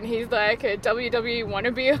you, and he's like a WWE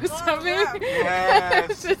wannabe or something. Yes.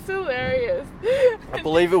 It's just hilarious. I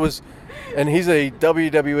believe it was, and he's a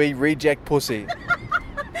WWE reject pussy.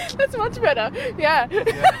 That's much better. Yeah.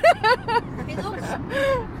 He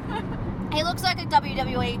looks like a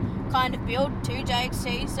WWE kind of build to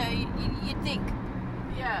JXT, so you'd think.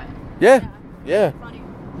 Yeah. Yeah. Funny.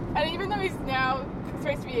 And even though he's now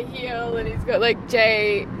supposed to be a heel and he's got like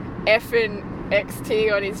JF and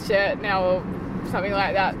XT on his shirt now or something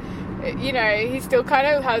like that, he still kind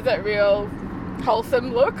of has that real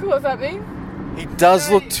wholesome look or something. He does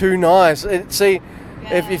look too nice. See,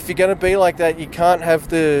 if you're going to be like that, you can't have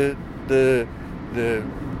the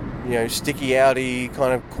sticky outy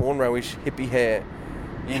kind of cornrowish hippie hair.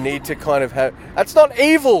 You need to kind of have... That's not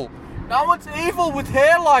evil! No one's evil with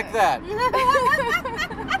hair like that!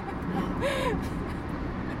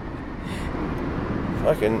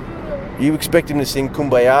 Fucking... You expect him to sing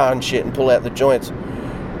Kumbaya and shit and pull out the joints.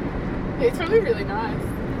 It's probably really nice.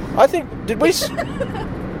 I think... Did we...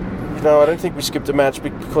 No, I don't think we skipped a match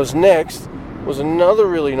because next was another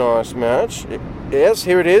really nice match. Yes,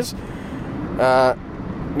 here it is.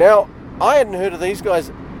 Now, I hadn't heard of these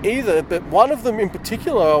guys either, but one of them in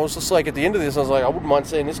particular, I was just like, at the end of this, I was like, I wouldn't mind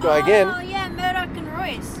seeing this guy again. Oh, yeah, Murdoch and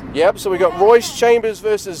Royce. Yep, so we got Royce Chambers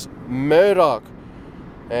versus Murdoch.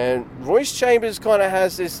 And Royce Chambers kind of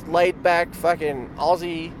has this laid-back fucking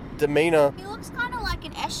Aussie demeanour. He looks kind of like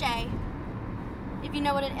an Eshe, if you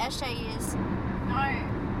know what an Eshe is. No.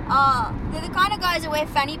 They're the kind of guys that wear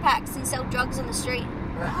fanny packs and sell drugs on the street.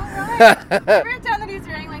 Alright. I wrote down that he was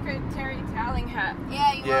wearing like a Terry Toweling hat.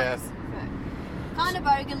 Yeah, he Yeah. was. Kind of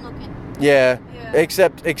bogan looking. Yeah. Yeah.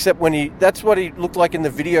 Except when that's what he looked like in the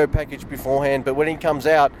video package beforehand, but when he comes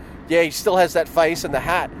out, yeah, he still has that face and the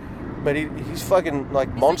hat, but he's fucking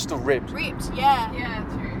like monster ripped. Ripped, yeah. Yeah,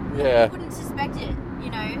 true. Yeah. You wouldn't suspect it,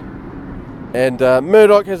 And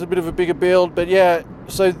Murdoch has a bit of a bigger build, but yeah,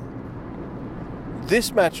 so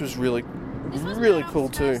this match was really This was really Murdoch's cool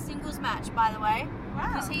too. first singles match, by the way.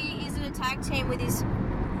 Wow. Because he is in a tag team with his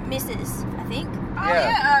misses, I think. Oh, Yeah.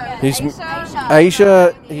 yeah. He's-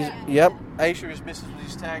 Aisha. Aisha is misses with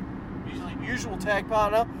his tag, usual tag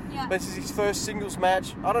partner. Yeah. This is his first singles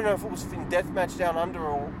match. I don't know if it was in Deathmatch Down Under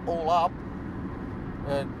or All Up.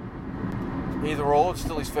 Either or, it's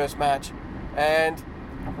still his first match. And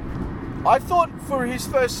I thought for his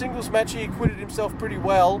first singles match he acquitted himself pretty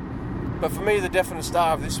well. But for me, the definite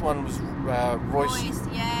star of this one was Royce.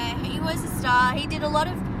 Yeah, he was a star. He did a lot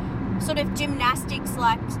of sort of gymnastics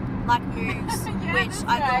like moves, Yeah, which that's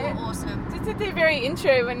I thought right. were awesome. Just at the very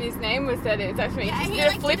intro when his name was said, it's actually Yeah, just he did a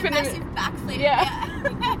like flip did a in massive the, backflip. Yeah.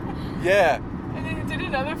 Yeah. and then he did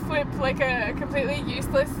another flip, like a completely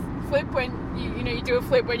useless flip when you do a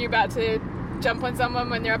flip when you're about to jump on someone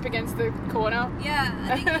when they're up against the corner. Yeah,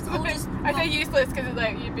 I think it's all just I say useless because it's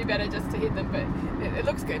like you'd be better just to hit them, but it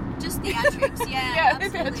looks good. just theatrics. Yeah, Yeah,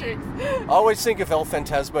 absolutely. theatrics. I always think of El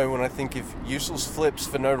Phantasmo when I think of useless flips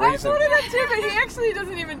for no I reason. thought of that too, but he actually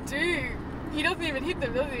doesn't even hit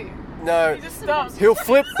them, does he? No, He just stops. he'll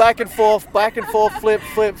flip back and forth, flip,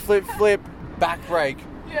 back break.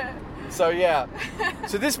 Yeah. So yeah,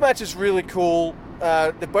 so this match is really cool.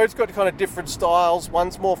 They've both got kind of different styles.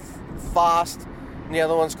 One's more fast, and the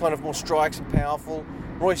other one's kind of more strikes and powerful.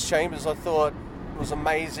 Royce Chambers, I thought, was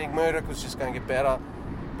amazing. Murdoch was just going to get better,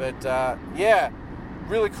 but yeah,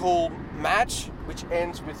 really cool match, which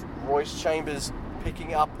ends with Royce Chambers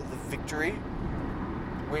picking up the victory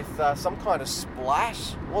with some kind of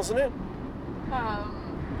splash, wasn't it?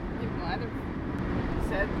 You might have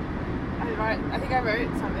said. I think I wrote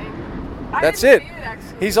something. I That's didn't it. see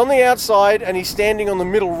actually. He's on the outside and he's standing on the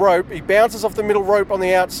middle rope. He bounces off the middle rope on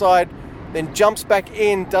the outside, then jumps back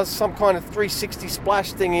in, does some kind of 360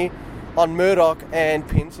 splash thingy on Murdoch and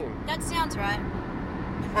pins him. That sounds right.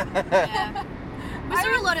 Yeah. We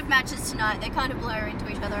saw a lot of matches tonight. They kind of blur into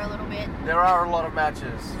each other a little bit. There are a lot of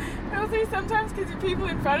matches. Also, sometimes because the people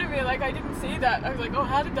in front of me, like, I didn't see that. I was like, oh,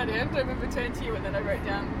 how did that end? I remember turning to you and then I wrote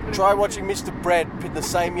down. what it Try was. watching Mr. Bread pin the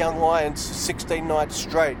same young lions 16 nights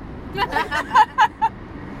straight. I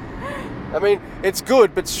mean, it's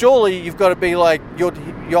good, but surely you've got to be like you're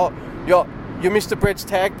Mr. Bread's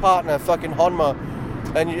tag partner, fucking Honma,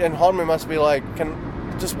 and Honma must be like, can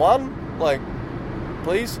just one, like,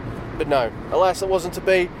 please, but no, alas, it wasn't to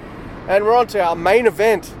be. And we're on to our main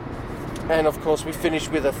event, and of course we finish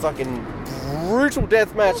with a fucking brutal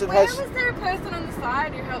death match Well, that where has. was there a person on the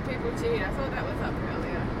side who helped people cheat? I thought that was up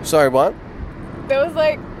earlier. Sorry, what? There was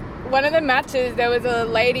like one of the matches. There was a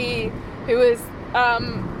lady who was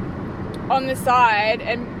on the side,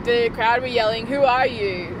 and the crowd were yelling, "Who are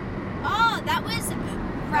you?" Oh, that was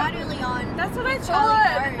right early on. That's what I Charlie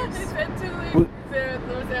thought. Rose. I said to Luke, What?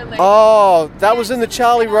 was there a lady? Oh, that was in the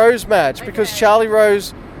Charlie Rose match because Okay. Charlie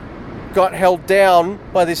Rose got held down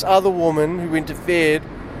by this other woman who interfered.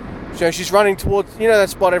 So she's running towards, that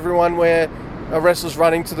spot, everyone, where a wrestler's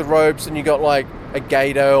running to the ropes and you got like a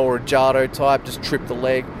Gato or a Jado type just tripped the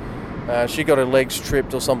leg. She got her legs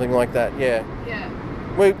tripped or something like that, yeah. Yeah. So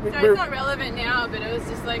We're, it's not relevant now, but it was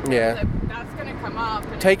just like, Yeah. that's going to come up.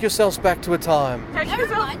 And take yourselves back to a time. take That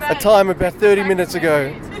yourself reminds back. A time about 30 Back minutes to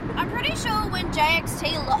ago. memories. I'm pretty sure when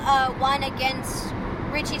JXT won against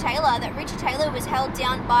Richie Taylor, that Richie Taylor was held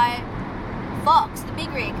down by Fox, the Big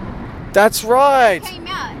Rig. That's right. Came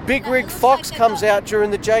out. Big It Rig looks Fox like they've comes got- out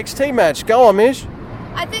during the Jake's T match. Go on, Mish.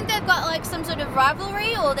 I think they've got like some sort of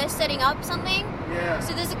rivalry, or they're setting up something. Yeah.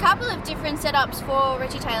 So there's a couple of different setups for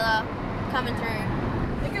Richie Taylor coming through.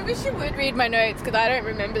 Like, I wish you would read my notes because I don't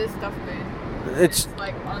remember this stuff good. It's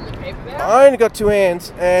Like on the paper there. I only got two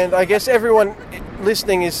hands, and I guess everyone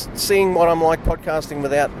listening is seeing what I'm like podcasting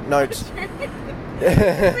without notes. Read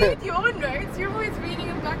your notes. You're always reading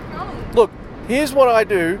them back home. Look, here's what I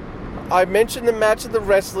do. I mention the match of the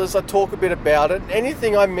wrestlers. I talk a bit about it.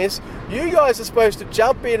 Anything I miss, you guys are supposed to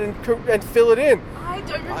jump in and fill it in. I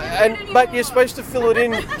don't remember it anymore. But you're supposed to fill it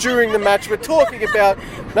in during the match we're talking about,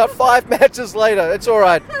 not 5 matches later. It's all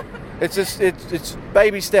right. It's just it's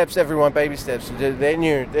baby steps, everyone. Baby steps. They're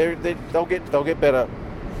new. They'll get better.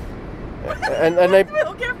 And they.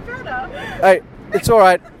 will get better. Hey, it's all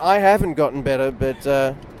right. I haven't gotten better, but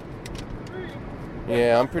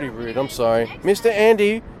yeah, I'm pretty rude. I'm sorry, Mr.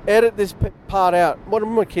 Andy. Edit this part out. What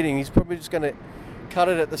am I kidding? He's probably just going to cut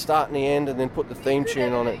it at the start and the end, and then put the theme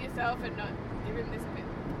tune on it. Yourself and not give him this bit.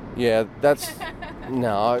 Yeah, that's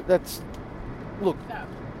no. That's look. No.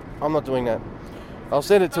 I'm not doing that. I'll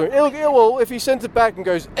send it to him. Well, if he sends it back and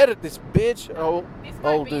goes, edit this bitch, This might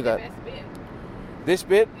I'll be do the that. best bit. This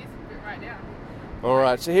bit. This bit right now. All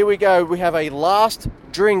right, so here we go. We have a last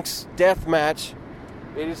drinks death match.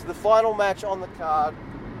 It is the final match on the card,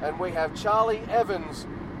 and we have Charlie Evans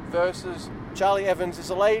versus Charlie Evans is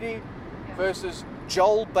a lady versus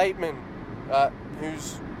Joel Bateman,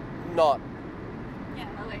 who's not. Yeah.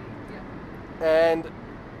 And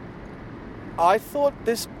I thought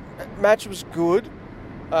this match was good.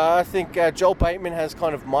 I think Joel Bateman has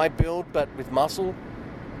kind of my build, but with muscle.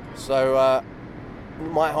 So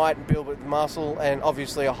my height and build with muscle, and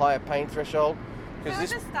obviously a higher pain threshold. So at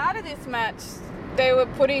the start of this match, they were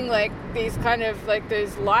putting like these kind of like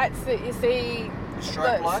those lights that you see.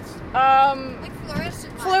 Strobe lights? Like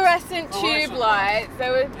fluorescent Tube lights.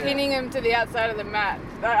 They were pinning them to the outside of the mat,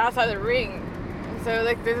 outside the ring. So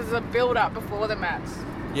like this is a build up before the match.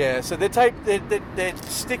 Yeah, so they're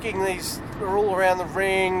sticking these all around the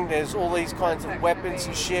ring. There's all these kinds of weapons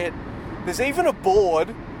and shit. There's even a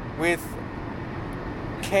board with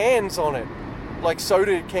cans on it, like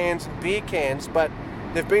soda cans and beer cans, but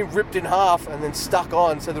they've been ripped in half and then stuck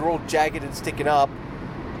on, so they're all jagged and sticking up.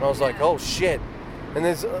 And I was like, oh shit. And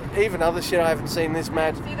there's even other shit I haven't seen in this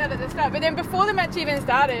match. See that at the start. But then before the match even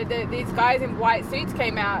started, these guys in white suits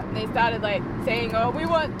came out and they started like saying, oh, we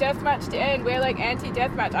want deathmatch to end. We're like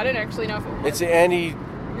anti-deathmatch. I don't actually know if it was. It's the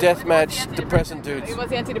anti-deathmatch depressant dudes. It was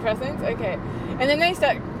the antidepressants? Okay. And then they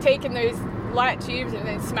start taking those light tubes and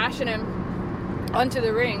then smashing them onto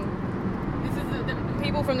the ring. This is the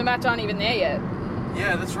people from the match aren't even there yet.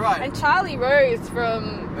 Yeah, that's right. And Charlie Rose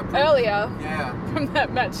from earlier, from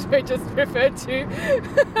that match we just referred to,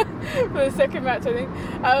 for the second match, I think,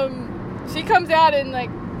 she comes out and, like,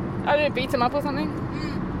 I don't know, beats him up or something?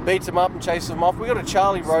 Beats him up and chases him off. We got a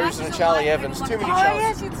Charlie Rose and a Charlie Evans. Too many Charlies. Oh,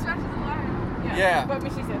 yeah, she smashes the line. Yeah. What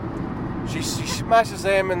she said? She smashes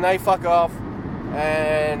them and they fuck off.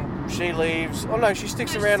 And she leaves. Oh, no, she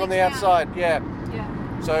sticks around on the outside. Yeah.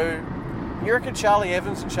 So, you reckon Charlie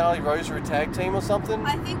Evans and Charlie Rose are a tag team or something?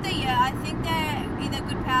 I think they're either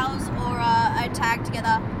good pals or a tag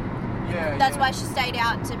together. Yeah. That's why she stayed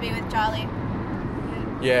out to be with Charlie.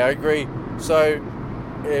 Yeah, I agree. So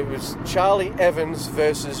it was Charlie Evans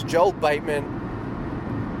versus Joel Bateman,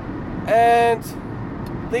 and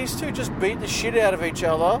these two just beat the shit out of each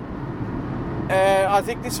other. And I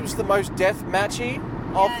think this was the most death matchy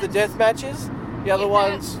of the death matches. The other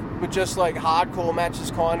ones were just like hardcore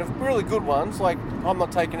matches, kind of really good ones. Like, I'm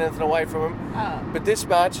not taking anything away from them, but this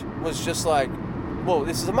match was just like, well,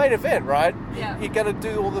 this is a main event, right? Yeah. You're gonna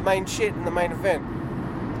do all the main shit in the main event.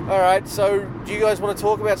 All right. So, do you guys want to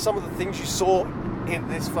talk about some of the things you saw in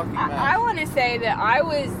this fucking match? I want to say that I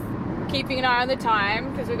was keeping an eye on the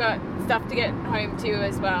time because we got stuff to get home to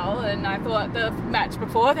as well, and I thought the match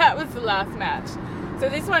before that was the last match. So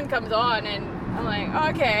this one comes on, and I'm like,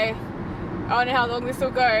 okay. I wonder how long this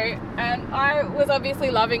will go, and I was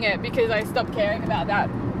obviously loving it because I stopped caring about that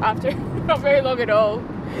after not very long at all.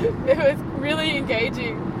 It was really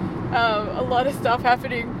engaging, a lot of stuff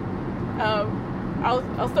happening.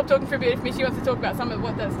 I'll stop talking for a bit if Michi wants to talk about some of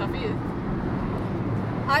what that stuff is.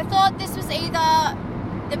 I thought this was either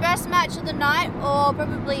the best match of the night or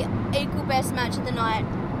probably equal best match of the night.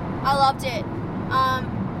 I loved it.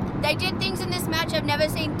 They did things in this match I've never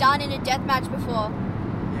seen done in a death match before.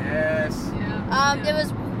 Yes. There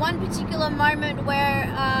was one particular moment where,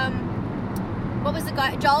 what was the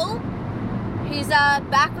guy? Joel? His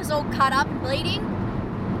back was all cut up and bleeding.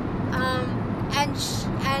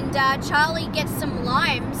 And Charlie gets some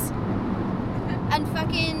limes and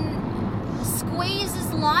fucking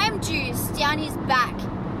squeezes lime juice down his back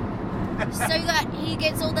so that he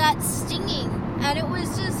gets all that stinging. And it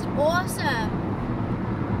was just awesome.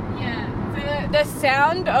 The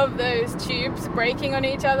sound of those tubes breaking on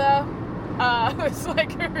each other was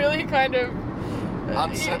like a really kind of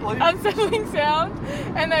unsettling sound.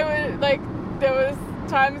 And they were like, there was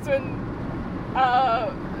times when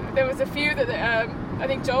there was a few that I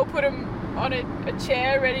think Joel put him on a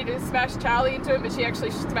chair ready to smash Charlie into him, but she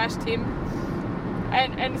actually smashed him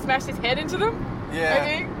and smashed his head into them. Yeah. I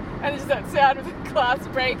think. And just that sound of the glass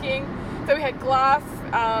breaking. So we had glass.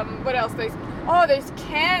 What else? Those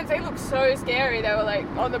cans, they look so scary. They were like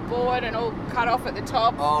on the board and all cut off at the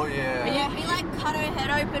top. Oh, yeah. Yeah, he like cut her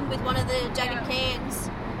head open with one of the jagged cans.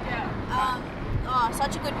 Yeah.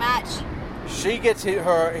 Such a good match. She gets his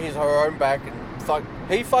her own back, and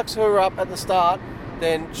he fucks her up at the start.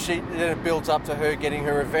 Then it builds up to her getting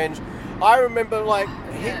her revenge. I remember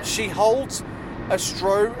she holds a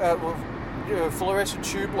fluorescent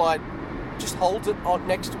tube light, just holds it on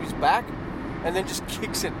next to his back, and then just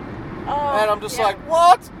kicks it. And I'm just like,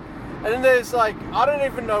 what? And then there's like, I don't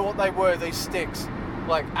even know what they were, these sticks.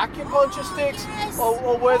 Like acupuncture sticks? Yes.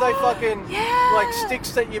 Or were they fucking like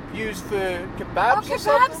sticks that you use for kebabs or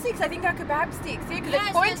something? Kebab sticks, I think are kebab sticks. Yeah, because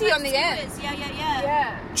they're pointy on the end.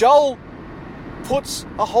 Yeah. Joel puts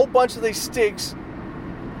a whole bunch of these sticks,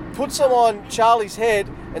 puts them on Charlie's head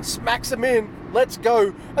and smacks them in let's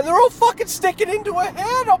go. And they're all fucking sticking into her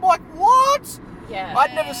head. I'm like, what? Yeah.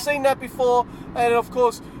 I'd never seen that before. And of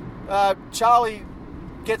course, Charlie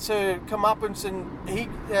gets her comeuppance, and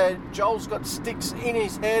Joel's got sticks in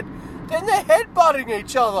his head. Then they're headbutting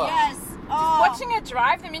each other. Yes. Oh. Watching her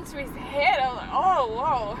drive them into his head, I was like, oh,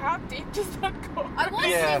 whoa, how deep does that go? I was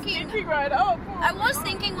thinking. Dipping right up. Oh, I was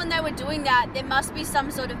thinking when they were doing that, there must be some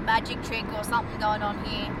sort of magic trick or something going on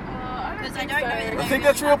here. Because I don't know. I think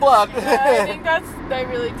that's real blood. I think they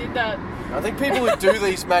really did that. I think people who do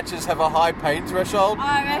these matches have a high pain threshold.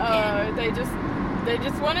 I reckon. They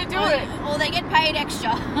just want to do it. Or they get paid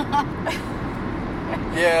extra.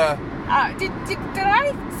 Yeah. Did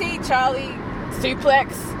I see Charlie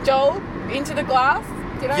suplex Joel into the glass?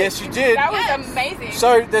 Yes, you did. That was amazing.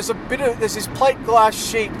 So there's this plate glass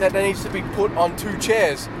sheet that needs to be put on 2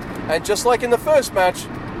 chairs, and just like in the first match,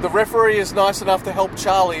 the referee is nice enough to help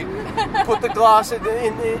Charlie put the glass on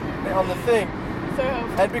the thing. So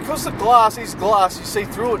And because the glass is glass, you see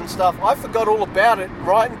through it and stuff. I forgot all about it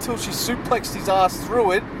right until she suplexed his ass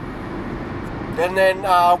through it. And then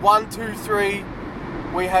 1, 2, 3,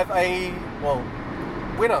 we have a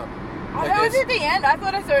winner. Oh, that was at the end. I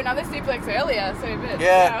thought I saw another suplex earlier. So, but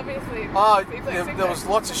Yeah. obviously. Oh, suplex. there was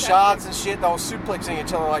lots of shards and shit. They were suplexing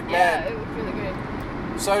each other like Yeah, mad. it looked really good.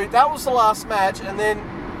 So that was the last match, and then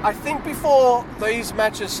I think before these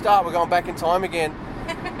matches start, we're going back in time again.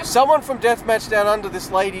 Someone from Deathmatch Down Under,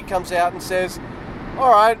 this lady comes out and says,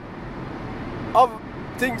 "All right,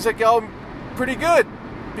 things are going pretty good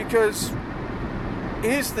because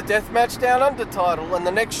here's the Deathmatch Down Under title, and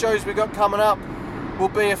the next shows we got coming up will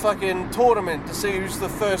be a fucking tournament to see who's the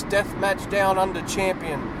first Deathmatch Down Under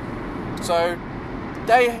champion." So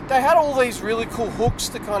they had all these really cool hooks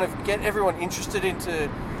to kind of get everyone interested into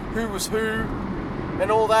who was who and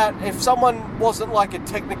all that. If someone wasn't like a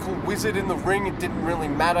technical wizard in the ring, it didn't really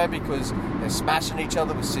matter because they're smashing each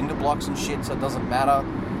other with cinder blocks and shit, so it doesn't matter.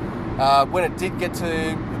 When it did get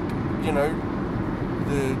to, you know,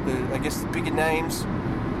 the I guess the bigger names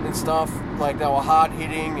and stuff, like they were hard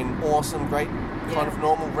hitting and awesome, great kind of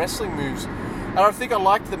normal wrestling moves. And I think I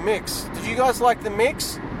liked the mix. Did you guys like the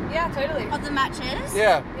mix? Yeah, totally. Of the matches?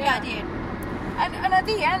 Yeah. Yeah, I did. And at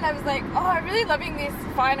the end, I was like, oh, I'm really loving this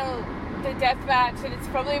the death match, and it's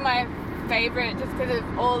probably my favourite just because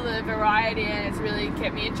of all the variety, and it's really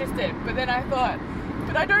kept me interested. But then I thought,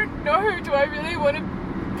 but I don't know, do I really want to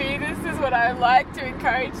be this is what I like to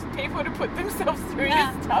encourage people to put themselves through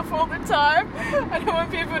this stuff all the time? I don't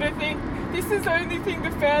want people to think this is the only thing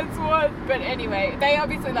the fans want. But anyway, they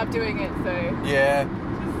obviously love doing it, so Yeah.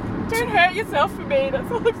 don't hurt yourself for me,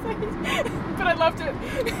 that's all I'm saying. But I loved it.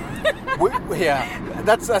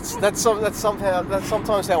 That's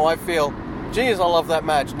sometimes how I feel. Geez, I love that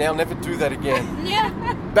match. Now never do that again. Yeah.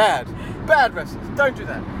 Bad wrestlers. Don't do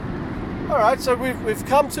that. All right, so we've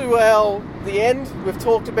come to the end. We've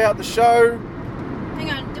talked about the show.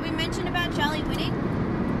 Hang on, did we mention about Charlie winning?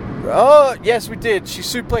 Oh yes, we did. She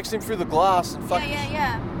suplexed him through the glass and fucking.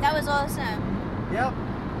 Yeah. That was awesome. Yep.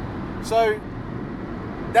 So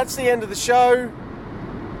that's the end of the show.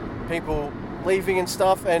 People leaving and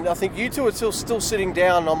stuff, and I think you two are still sitting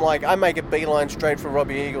down. And I'm like, I make a beeline straight for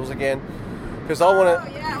Robbie Eagles again because I want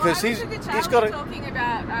to. Because he's got it. Talking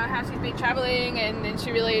about how she's been travelling and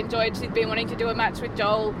she really enjoyed. She'd been wanting to do a match with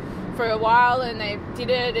Joel for a while, and they did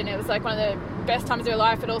it, and it was like one of the best times of her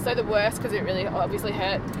life, but also the worst because it really obviously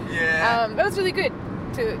hurt. Yeah. That was really good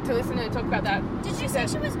to listen to talk about that. Did you say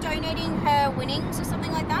she was donating her winnings or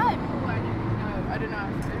something like that? Oh, I don't know. I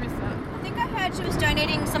missed that. I think I heard she was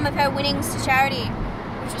donating some of her winnings to charity,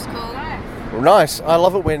 which was cool. Nice. Well, nice. I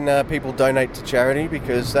love it when people donate to charity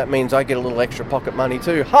because that means I get a little extra pocket money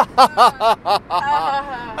too. Ha ha ha ha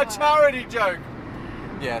ha! A charity joke.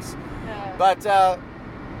 Yes. Yeah. But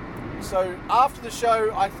so after the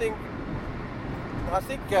show, I think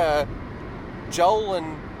Joel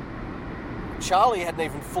and Charlie hadn't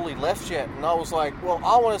even fully left yet, and I was like, well,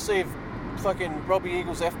 I want to see if fucking Robbie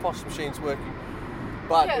Eagles' F-POS machine's working.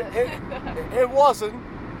 But it wasn't.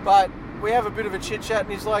 But we have a bit of a chit chat,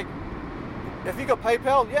 and he's like, have you got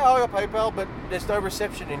PayPal? Yeah, I got PayPal, but there's no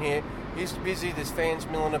reception in here. He's busy, there's fans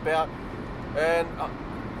milling about. And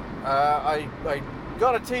I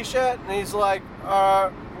got a t-shirt, and he's like,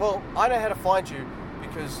 well, I know how to find you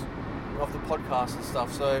because of the podcast and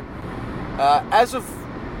stuff. So as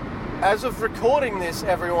of recording this,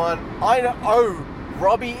 everyone, I owe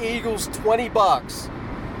Robbie Eagles $20.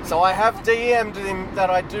 So I have DM'd him that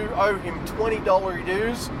I do owe him $20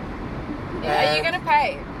 dues. Yeah, are you going to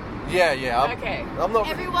pay? Yeah. Okay. I'm not.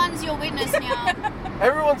 Everyone's your witness now.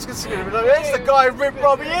 Everyone's considering it. There's the guy who ripped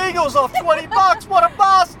Robbie Eagles off $20. What a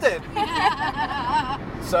bastard!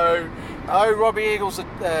 So Oh, Robbie Eagles at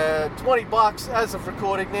 $20 as of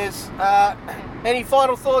recording this. Any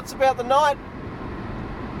final thoughts about the night?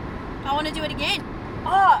 I want to do it again.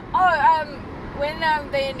 When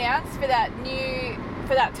they announced for that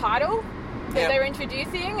title that Yep. they were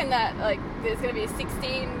introducing, and that like there's going to be a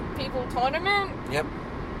 16 people tournament. Yep.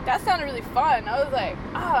 That sounded really fun. I was like,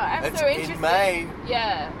 I'm It's so in interested. May.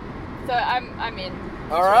 Yeah. So I'm in.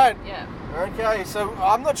 All right. Yeah. Okay, so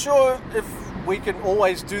I'm not sure if we can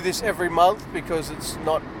always do this every month because it's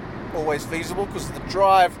not always feasible because of the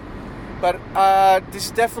drive. But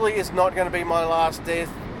this definitely is not going to be my last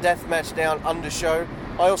death match down under show.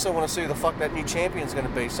 I also want to see who the fuck that new champion's going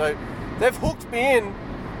to be. So they've hooked me in.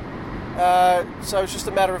 So it's just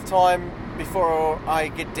a matter of time before I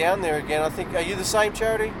get down there again. I think. Are you the same,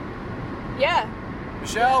 Charity? Yeah.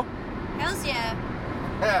 Michelle? Hells yeah.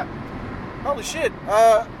 Yeah. Holy shit.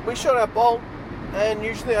 We shot our bolt, and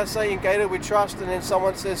usually I say in Gator we trust, and then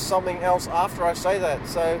someone says something else after I say that.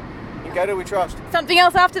 So, in Gator we trust. Something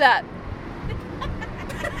else after that.